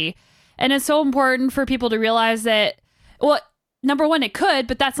opportunity? And it's so important for people to realize that, well, number one, it could,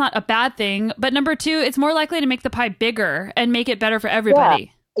 but that's not a bad thing. But number two, it's more likely to make the pie bigger and make it better for Yeah.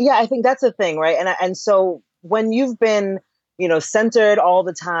 everybody. Yeah, I think that's the thing, right? And so when you've been, centered all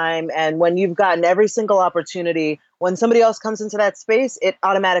the time, and when you've gotten every single opportunity, when somebody else comes into that space, it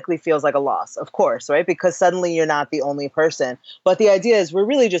automatically feels like a loss, of course, right? Because suddenly you're not the only person. But the idea is we're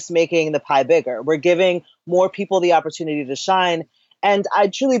really just making the pie bigger. We're giving more people the opportunity to shine. And I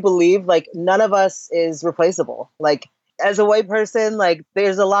truly believe like none of us is replaceable. Like as a white person, like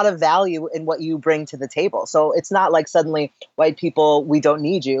there's a lot of value in what you bring to the table. So it's not like suddenly white people, we don't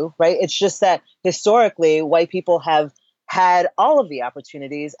need you, right? It's just that historically, white people have had all of the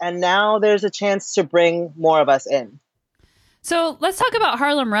opportunities, and now there's a chance to bring more of us in. So let's talk about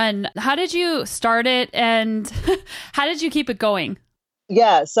Harlem Run. How did you start it and how did you keep it going?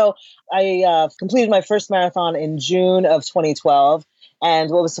 Yeah, so I completed my first marathon in June of 2012.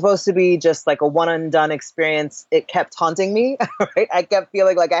 And what was supposed to be just like a one and done experience, it kept haunting me, right? I kept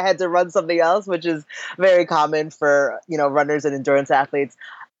feeling like I had to run something else, which is very common for, runners and endurance athletes.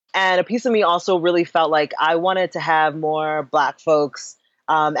 And a piece of me also really felt like I wanted to have more Black folks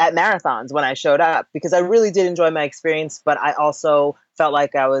at marathons when I showed up, because I really did enjoy my experience, but I also felt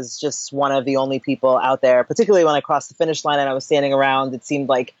like I was just one of the only people out there, particularly when I crossed the finish line and I was standing around. It seemed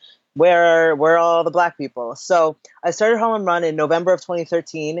like, where are all the Black people? So I started Harlem Run in November of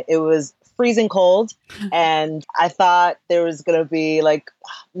 2013. It was freezing cold, and I thought there was going to be like,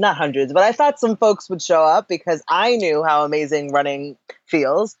 not hundreds, but I thought some folks would show up because I knew how amazing running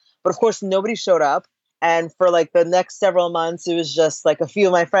feels. But of course, nobody showed up. And for like the next several months, it was just like a few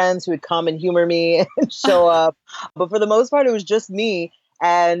of my friends who would come and humor me and show up. But for the most part, it was just me.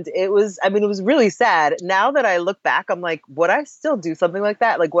 And it was really sad. Now that I look back, I'm like, would I still do something like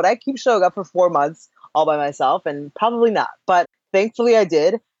that? Like, would I keep showing up for 4 months all by myself? And probably not. But thankfully I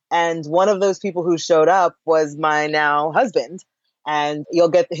did. And one of those people who showed up was my now husband. And you'll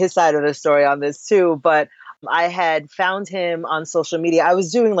get his side of the story on this too. But I had found him on social media. I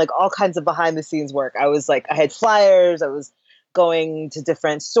was doing like all kinds of behind the scenes work. I had flyers. I was going to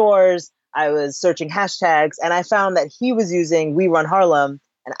different stores. I was searching hashtags, and I found that he was using We Run Harlem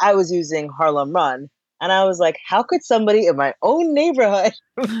and I was using Harlem Run. And I was like, how could somebody in my own neighborhood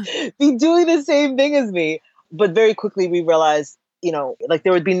be doing the same thing as me? But very quickly we realized, like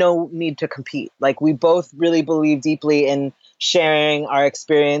there would be no need to compete. Like we both really believe deeply in sharing our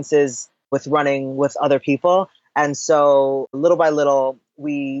experiences with running with other people. And so little by little,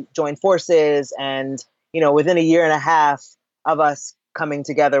 we joined forces. And, within a year and a half of us coming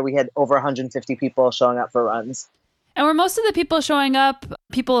together, we had over 150 people showing up for runs. And were most of the people showing up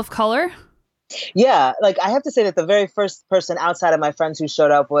people of color? Yeah, like I have to say that the very first person outside of my friends who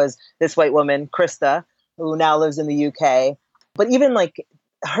showed up was this white woman, Krista, who now lives in the UK. But even like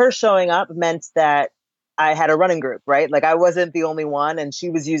her showing up meant that I had a running group, right? Like I wasn't the only one, and she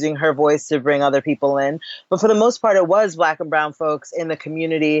was using her voice to bring other people in. But for the most part, it was Black and brown folks in the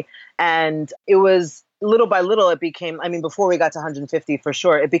community. And it was little by little, it became, before we got to 150 for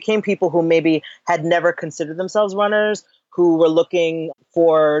sure, it became people who maybe had never considered themselves runners, who were looking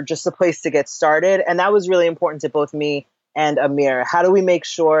for just a place to get started. And that was really important to both me and Amir. How do we make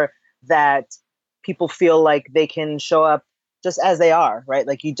sure that people feel like they can show up just as they are, right?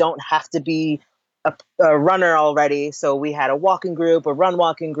 Like you don't have to be a runner already. So we had a walking group, a run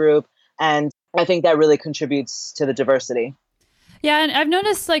walking group. And I think that really contributes to the diversity. Yeah, and I've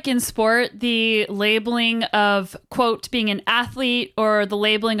noticed like in sport, the labeling of, quote, being an athlete or the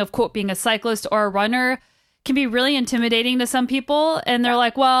labeling of, quote, being a cyclist or a runner can be really intimidating to some people. And they're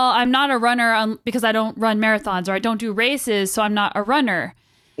like, well, I'm not a runner because I don't run marathons or I don't do races, so I'm not a runner.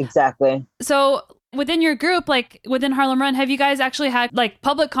 Exactly. So within your group, like within Harlem Run, have you guys actually had like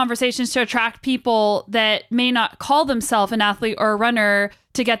public conversations to attract people that may not call themselves an athlete or a runner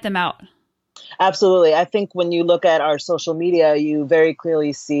to get them out? Absolutely. I think when you look at our social media, you very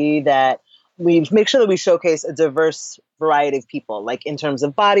clearly see that we make sure that we showcase a diverse variety of people, like in terms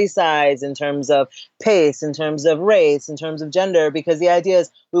of body size, in terms of pace, in terms of race, in terms of gender, because the idea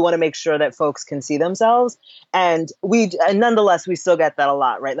is we want to make sure that folks can see themselves. And nonetheless, we still get that a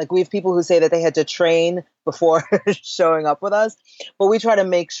lot, right? Like we have people who say that they had to train before showing up with us, but we try to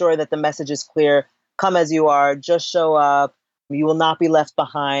make sure that the message is clear. Come as you are, just show up. You will not be left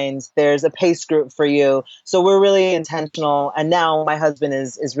behind. There's a pace group for you. So we're really intentional. And now my husband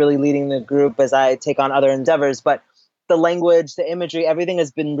is really leading the group as I take on other endeavors. But the language, the imagery, everything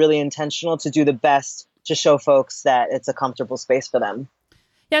has been really intentional to do the best to show folks that it's a comfortable space for them.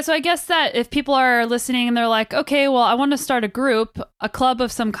 Yeah, so I guess that if people are listening and they're like, okay, well, I want to start a group, a club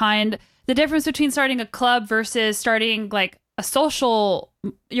of some kind, the difference between starting a club versus starting like a social,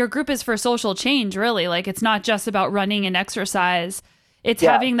 your group is for social change, really. Like it's not just about running and exercise. It's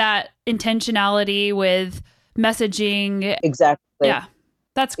having that intentionality with messaging. Exactly. Yeah,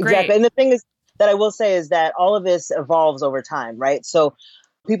 that's great. Exactly. And the thing is that I will say is that all of this evolves over time, right? So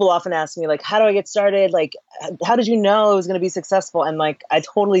people often ask me like, how do I get started? Like, how did you know it was going to be successful? And like, I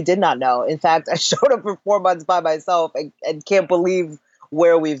totally did not know. In fact, I showed up for 4 months by myself and can't believe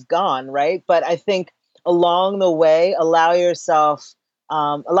where we've gone. Right. But I think along the way, allow yourself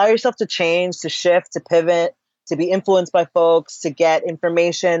to change, to shift, to pivot, to be influenced by folks, to get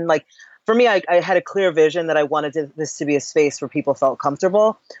information. Like for me, I had a clear vision that I wanted this to be a space where people felt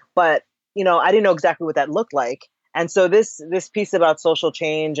comfortable, but I didn't know exactly what that looked like. And so this piece about social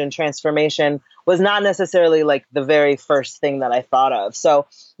change and transformation was not necessarily like the very first thing that I thought of. So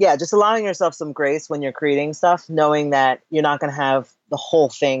yeah, just allowing yourself some grace when you're creating stuff, knowing that you're not going to have the whole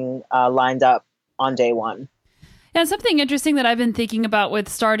thing lined up on day one. And something interesting that I've been thinking about with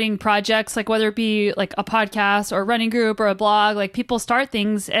starting projects, like whether it be like a podcast or a running group or a blog, like people start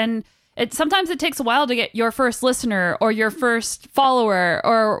things and sometimes it takes a while to get your first listener or your first follower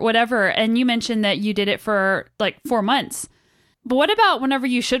or whatever. And you mentioned that you did it for like 4 months. But what about whenever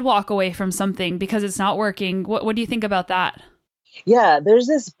you should walk away from something because it's not working? What do you think about that? Yeah, there's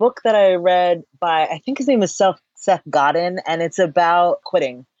this book that I read by, I think his name is Seth Godin, and it's about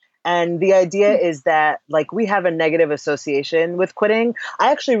quitting. And the idea is that like we have a negative association with quitting.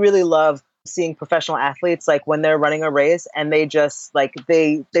 I actually really love seeing professional athletes, like when they're running a race and they just like,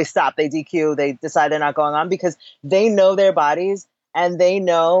 they stop, they DQ, they decide they're not going on because they know their bodies and they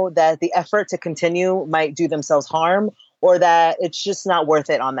know that the effort to continue might do themselves harm or that it's just not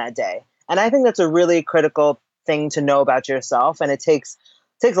worth it on that day. And I think that's a really critical thing to know about yourself. And it takes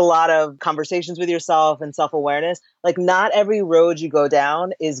a lot of conversations with yourself and self-awareness. Like not every road you go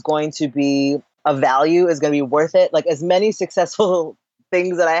down is going to be of value, is going to be worth it. Like as many successful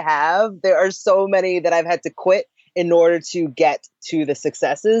things that I have, there are so many that I've had to quit in order to get to the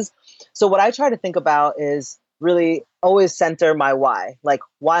successes. So what I try to think about is really always center my why. Like,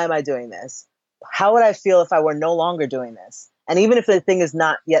 why am I doing this? How would I feel if I were no longer doing this? And even if the thing is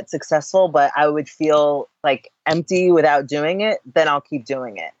not yet successful, but I would feel like empty without doing it, then I'll keep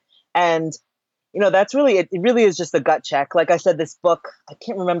doing it. And that's really, it really is just a gut check. Like I said, this book, I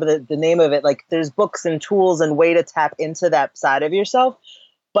can't remember the name of it. Like there's books and tools and way to tap into that side of yourself.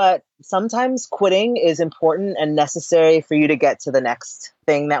 But sometimes quitting is important and necessary for you to get to the next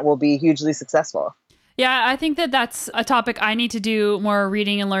thing that will be hugely successful. Yeah, I think that that's a topic I need to do more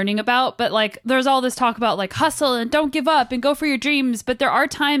reading and learning about. But like, there's all this talk about like hustle and don't give up and go for your dreams. But there are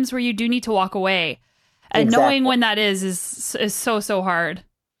times where you do need to walk away. And knowing when that is so hard.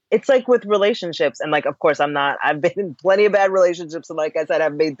 It's like with relationships. And like, of course, I've been in plenty of bad relationships. And like I said,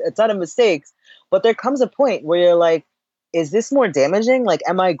 I've made a ton of mistakes. But there comes a point where you're like, is this more damaging? Like,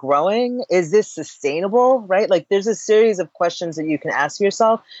 am I growing? Is this sustainable? Right? Like there's a series of questions that you can ask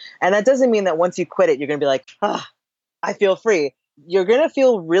yourself. And that doesn't mean that once you quit it, you're going to be like, I feel free. You're going to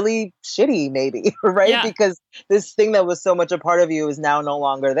feel really shitty maybe, right? Yeah. Because this thing that was so much a part of you is now no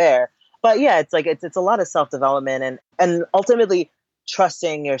longer there. But yeah, it's like, it's a lot of self-development and ultimately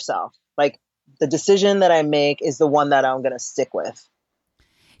trusting yourself. Like the decision that I make is the one that I'm going to stick with.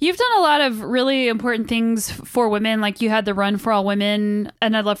 You've done a lot of really important things for women. Like you had the Run for All Women,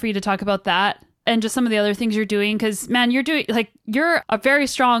 and I'd love for you to talk about that and just some of the other things you're doing. Because man, you're a very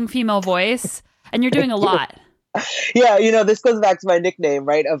strong female voice and you're doing a lot. Yeah, this goes back to my nickname,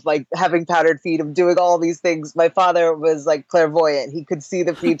 right? Of like having powdered feet, of doing all these things. My father was like clairvoyant. He could see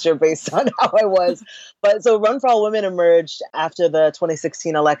the future based on how I was. But so Run for All Women emerged after the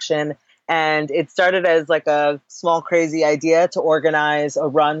 2016 election. And it started as like a small, crazy idea to organize a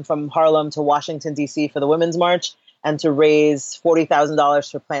run from Harlem to Washington, D.C. for the Women's March and to raise $40,000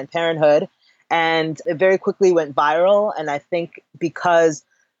 for Planned Parenthood. And it very quickly went viral. And I think because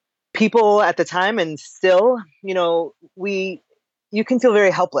people at the time and still, you can feel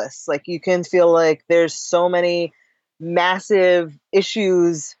very helpless. Like you can feel like there's so many massive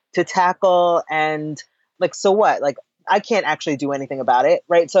issues to tackle and like, so what? Like I can't actually do anything about it,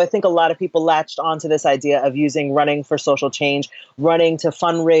 right? So I think a lot of people latched onto this idea of using running for social change, running to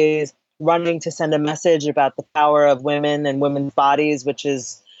fundraise, running to send a message about the power of women and women's bodies, which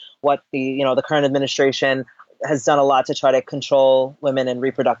is what the current administration has done a lot to try to control women and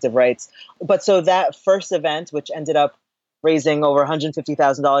reproductive rights. But so that first event, which ended up raising over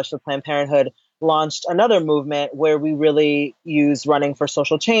 $150,000 for Planned Parenthood, launched another movement where we really use running for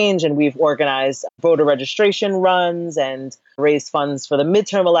social change. And we've organized voter registration runs and raised funds for the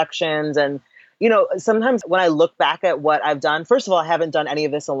midterm elections. And, sometimes when I look back at what I've done, first of all, I haven't done any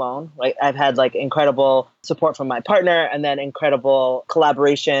of this alone. Right? I've had like incredible support from my partner and then incredible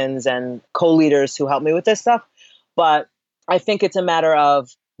collaborations and co-leaders who help me with this stuff. But I think it's a matter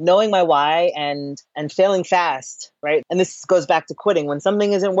of knowing my why and failing fast, right? And this goes back to quitting. When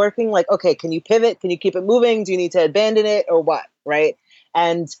something isn't working, like, okay, can you pivot? Can you keep it moving? Do you need to abandon it or what, right?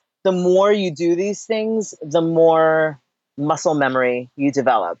 And the more you do these things, the more muscle memory you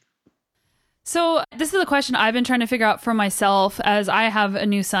develop. So this is a question I've been trying to figure out for myself as I have a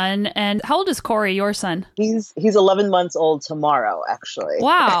new son. And how old is Corey, your son? He's 11 months old tomorrow, actually.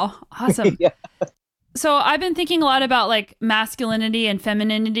 Wow. Awesome. Yeah. So I've been thinking a lot about like masculinity and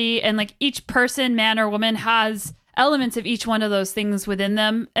femininity, and like each person, man or woman, has elements of each one of those things within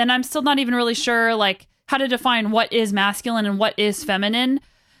them. And I'm still not even really sure like how to define what is masculine and what is feminine.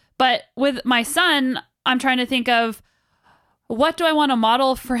 But with my son, I'm trying to think of what do I want to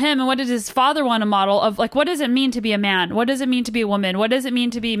model for him, and what does his father want to model of, like, what does it mean to be a man? What does it mean to be a woman? What does it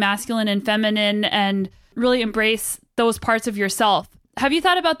mean to be masculine and feminine, and really embrace those parts of yourself? Have you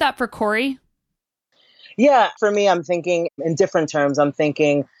thought about that for Corey? Yeah, for me, I'm thinking in different terms. I'm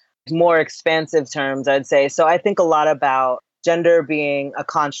thinking more expansive terms, I'd say. So I think a lot about gender being a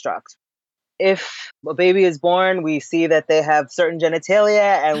construct. If a baby is born, we see that they have certain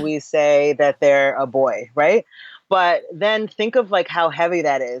genitalia and we say that they're a boy, right? But then think of like how heavy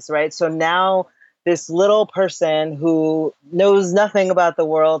that is, right? So now this little person who knows nothing about the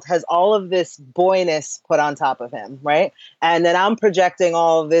world has all of this boyness put on top of him, right? And then I'm projecting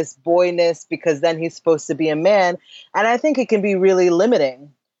all of this boyness because then he's supposed to be a man. And I think it can be really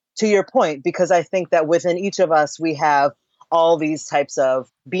limiting, to your point, because I think that within each of us, we have all these types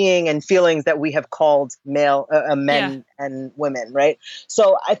of being and feelings that we have called men and women, right?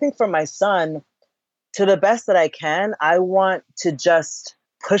 So I think for my son, to the best that I can, I want to just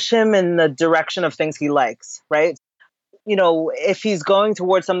push him in the direction of things he likes, right? If he's going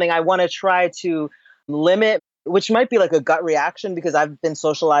towards something, I want to try to limit, which might be like a gut reaction because I've been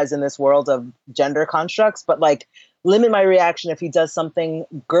socialized in this world of gender constructs, but like limit my reaction if he does something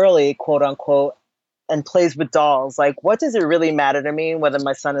girly, quote unquote, and plays with dolls. Like, what does it really matter to me whether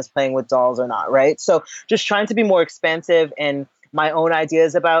my son is playing with dolls or not, right? So just trying to be more expansive in my own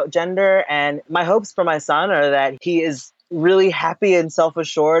ideas about gender. And my hopes for my son are that he is really happy and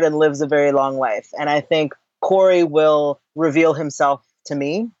self-assured and lives a very long life. And I think Corey will reveal himself to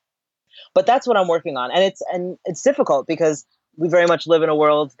me. But that's what I'm working on. And it's difficult because we very much live in a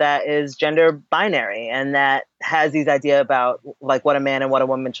world that is gender binary and that has these ideas about like what a man and what a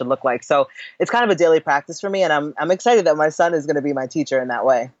woman should look like. So it's kind of a daily practice for me. And I'm excited that my son is going to be my teacher in that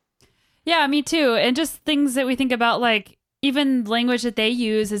way. Yeah, me too. And just things that we think about, like even language that they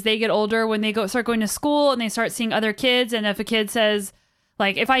use as they get older, when they start going to school and they start seeing other kids. And if a kid says,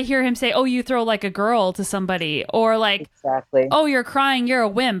 like, if I hear him say, "Oh, you throw like a girl" to somebody, or like, exactly, "Oh, you're crying, you're a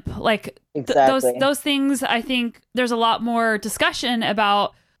wimp," like exactly. those things, I think there's a lot more discussion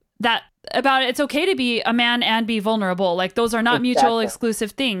about that. About it's okay to be a man and be vulnerable. Like those are not mutual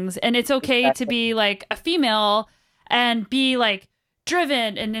exclusive things, and it's okay to be like a female and be like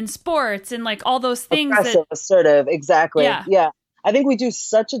driven and in sports and like all those things. Aggressive, assertive, exactly. Yeah. I think we do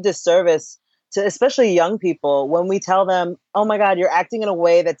such a disservice to especially young people when we tell them, "Oh my God, you're acting in a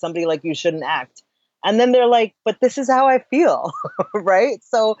way that somebody like you shouldn't act." And then they're like, "But this is how I feel," right?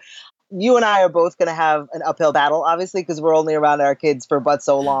 So you and I are both going to have an uphill battle, obviously, because we're only around our kids for but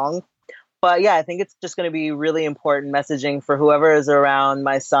so long. But yeah, I think it's just going to be really important messaging for whoever is around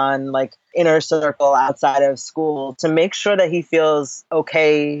my son, like inner circle outside of school, to make sure that he feels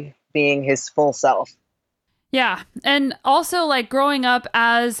okay being his full self. Yeah. And also like growing up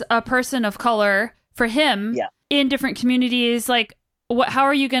as a person of color for him in different communities, like how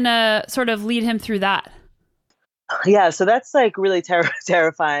are you going to sort of lead him through that? Yeah. So that's like really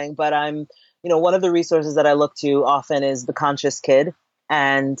terrifying. But one of the resources that I look to often is The Conscious Kid.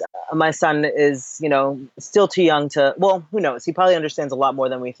 And my son is, still too young to, well, who knows? He probably understands a lot more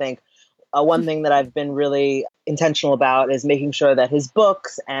than we think. One thing that I've been really intentional about is making sure that his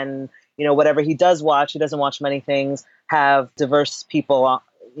books and, whatever he does watch, he doesn't watch many things, have diverse people,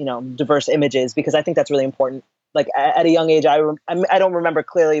 diverse images, because I think that's really important. Like at a young age, I don't remember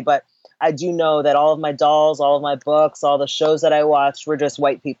clearly, but I do know that all of my dolls, all of my books, all the shows that I watched were just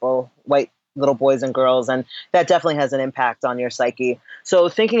white people, white little boys and girls. And that definitely has an impact on your psyche. So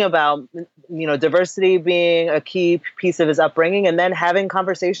thinking about, diversity being a key piece of his upbringing, and then having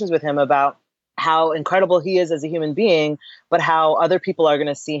conversations with him about how incredible he is as a human being, but how other people are going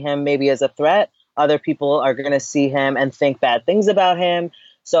to see him maybe as a threat. Other people are going to see him and think bad things about him.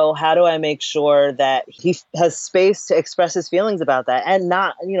 So how do I make sure that he has space to express his feelings about that and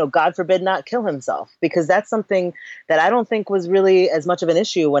not, God forbid, not kill himself? Because that's something that I don't think was really as much of an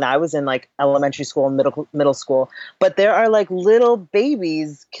issue when I was in like elementary school and middle school. But there are like little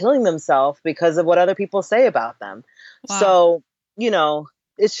babies killing themselves because of what other people say about them. Wow. So,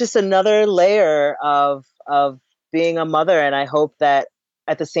 it's just another layer of being a mother. And I hope that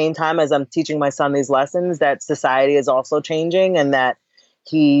at the same time as I'm teaching my son these lessons, that society is also changing and that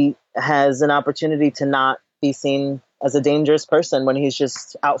he has an opportunity to not be seen as a dangerous person when he's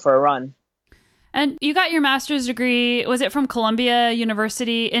just out for a run. And you got your master's degree, was it from Columbia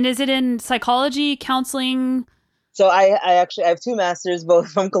University? And is it in psychology, counseling? So I have 2 masters,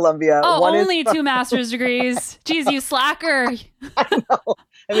 both from Columbia. Oh, only 2 master's degrees. Geez, you slacker. I know.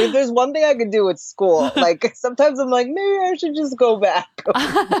 I mean, if there's one thing I could do with school, like sometimes I'm like, maybe I should just go back.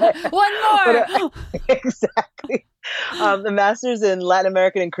 One more. Exactly. The master's in Latin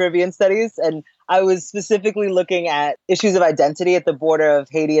American and Caribbean studies. And I was specifically looking at issues of identity at the border of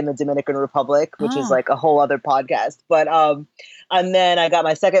Haiti and the Dominican Republic, which is like a whole other podcast. But and then I got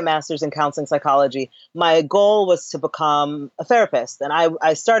my second master's in counseling psychology. My goal was to become a therapist. And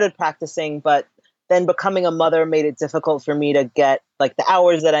I started practicing, but then becoming a mother made it difficult for me to get like the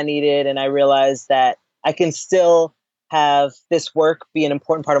hours that I needed. And I realized that I can still have this work be an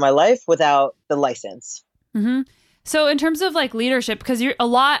important part of my life without the license. Mm-hmm. So in terms of like leadership, because you're a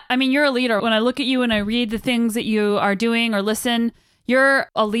leader. When I look at you and I read the things that you are doing or listen, you're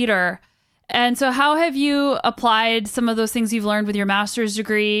a leader. And so how have you applied some of those things you've learned with your master's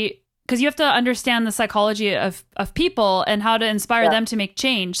degree? Because you have to understand the psychology of people and how to inspire them to make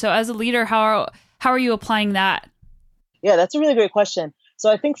change. So as a leader, how are you applying that? Yeah, that's a really great question. So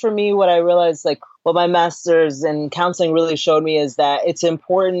I think for me, what I realized, like what my master's in counseling really showed me is that it's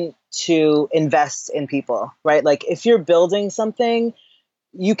important to invest in people, right? Like if you're building something,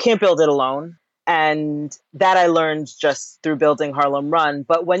 you can't build it alone. And that I learned just through building Harlem Run.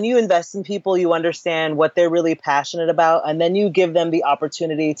 But when you invest in people, you understand what they're really passionate about. And then you give them the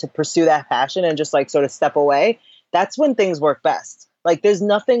opportunity to pursue that passion and just like sort of step away. That's when things work best. Like there's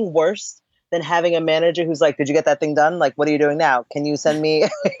nothing worse than having a manager who's like, did you get that thing done? Like, what are you doing now? Can you send me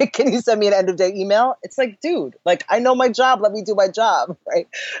an end of day email? It's like, dude, like, I know my job. Let me do my job. Right.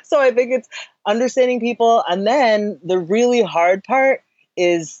 So I think it's understanding people. And then the really hard part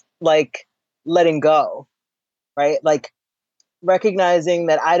is like letting go, right? Like recognizing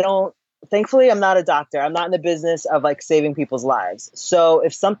that thankfully, I'm not a doctor. I'm not in the business of like saving people's lives. So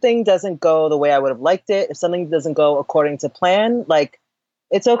if something doesn't go the way I would have liked it, if something doesn't go according to plan, like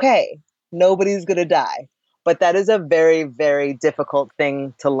it's okay. Nobody's going to die. But that is a very, very difficult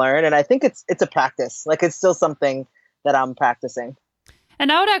thing to learn. And I think it's a practice. Like it's still something that I'm practicing. And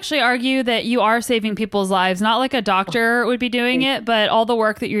I would actually argue that you are saving people's lives, not like a doctor would be doing it, but all the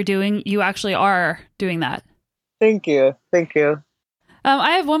work that you're doing, you actually are doing that. Thank you. Thank you.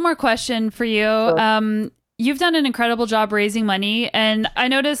 I have one more question for you. Sure. You've done an incredible job raising money. And I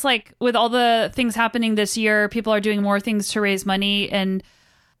noticed like with all the things happening this year, people are doing more things to raise money. And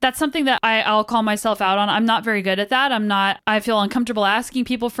that's something that I'll call myself out on. I'm not very good at that. I feel uncomfortable asking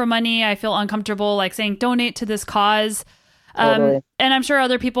people for money. I feel uncomfortable like saying donate to this cause. Totally. And I'm sure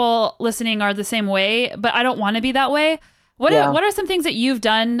other people listening are the same way, but I don't want to be that way. What are some things that you've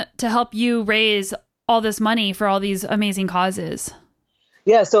done to help you raise all this money for all these amazing causes?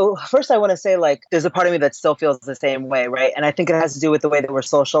 Yeah. So first I want to say like, there's a part of me that still feels the same way. Right. And I think it has to do with the way that we're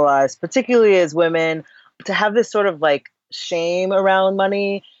socialized, particularly as women, to have this sort of like shame around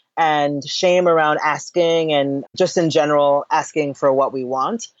money and shame around asking and just in general asking for what we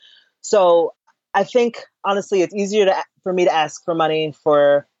want. So I think honestly, it's easier for me to ask for money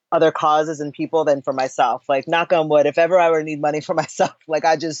for other causes and people than for myself. Like knock on wood, if ever I were to need money for myself, like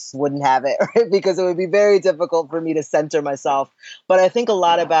I just wouldn't have it, right? Because it would be very difficult for me to center myself. But I think a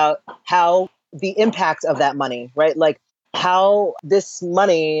lot about how the impact of that money, right? Like how this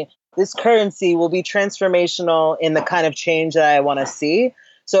money, this currency will be transformational in the kind of change that I want to see.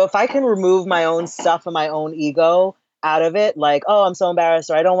 So if I can remove my own stuff and my own ego out of it, like, oh, I'm so embarrassed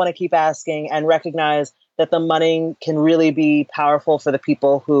or I don't want to keep asking, and recognize that the money can really be powerful for the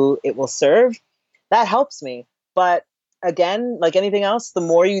people who it will serve, that helps me. But again, like anything else, the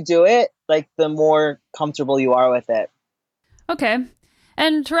more you do it, like the more comfortable you are with it. Okay.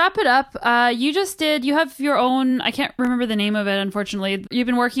 And to wrap it up, you have your own, I can't remember the name of it, unfortunately. You've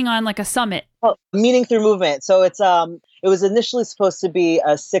been working on like a summit. Oh, Meaning Through Movement. So it was initially supposed to be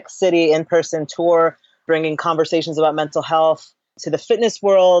a 6-city in-person tour, bringing conversations about mental health to the fitness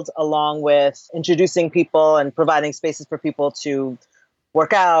world, along with introducing people and providing spaces for people to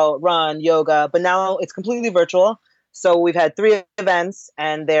work out, run, yoga. But now it's completely virtual. So we've had 3 events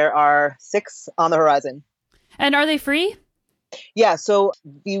and there are 6 on the horizon. And are they free? Yeah, so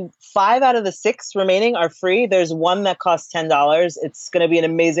the 5 out of the 6 remaining are free. There's one that costs $10. It's going to be an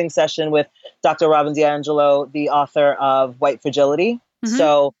amazing session with Dr. Robin DiAngelo, the author of White Fragility. Mm-hmm.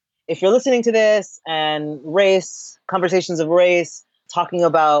 So if you're listening to this and race, conversations of race, talking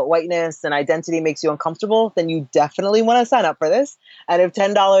about whiteness and identity makes you uncomfortable, then you definitely want to sign up for this. And if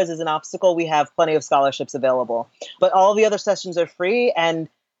 $10 is an obstacle, we have plenty of scholarships available. But all the other sessions are free. And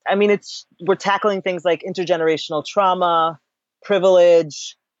I mean, we're tackling things like intergenerational trauma,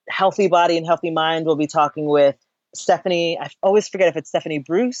 privilege, healthy body and healthy mind. We'll be talking with Stephanie. I always forget if it's Stephanie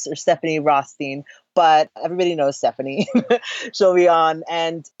Bruce or Stephanie Rothstein, but everybody knows Stephanie. She'll be on.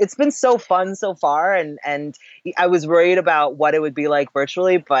 And it's been so fun so far. And I was worried about what it would be like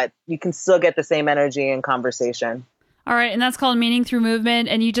virtually, but you can still get the same energy and conversation. All right. And that's called Meaning Through Movement.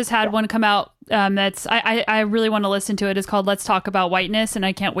 And you just had one come out I really want to listen to it. It's called Let's Talk About Whiteness. And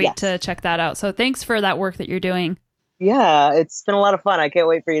I can't wait to check that out. So thanks for that work that you're doing. Yeah, it's been a lot of fun. I can't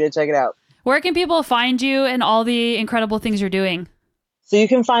wait for you to check it out. Where can people find you and all the incredible things you're doing? So you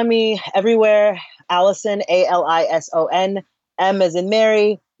can find me everywhere. Alison, Alison, M as in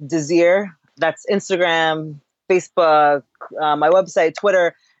Mary, Desir. That's Instagram, Facebook, my website,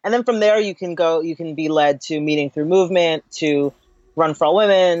 Twitter. And then from there, you can be led to Meaning Through Movement, to Run for All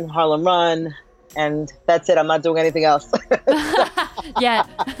Women, Harlem Run. And that's it. I'm not doing anything else. Yet.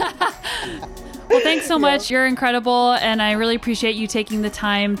 Well, thanks so much. You're incredible. And I really appreciate you taking the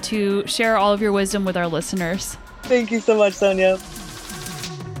time to share all of your wisdom with our listeners. Thank you so much, Sonia.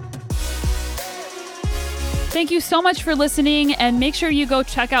 Thank you so much for listening. And make sure you go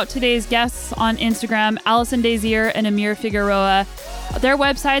check out today's guests on Instagram, Alison Desir and Amir Figueroa. Their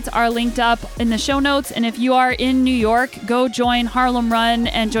websites are linked up in the show notes. And if you are in New York, go join Harlem Run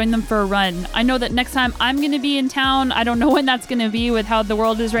and join them for a run. I know that next time I'm going to be in town, I don't know when that's going to be with how the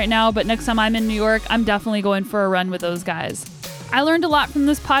world is right now, but next time I'm in New York, I'm definitely going for a run with those guys. I learned a lot from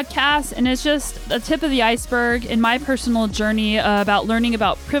this podcast, and it's just the tip of the iceberg in my personal journey about learning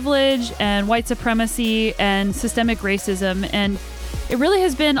about privilege and white supremacy and systemic racism. And it really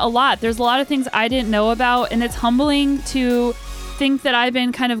has been a lot. There's a lot of things I didn't know about, and it's humbling to think that I've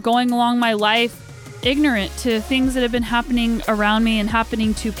been kind of going along my life ignorant to things that have been happening around me and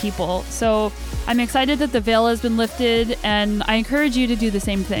happening to people. So I'm excited that the veil has been lifted, and I encourage you to do the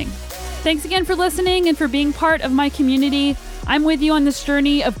same thing. Thanks again for listening and for being part of my community. I'm with you on this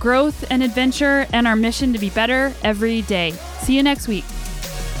journey of growth and adventure and our mission to be better every day. See you next week.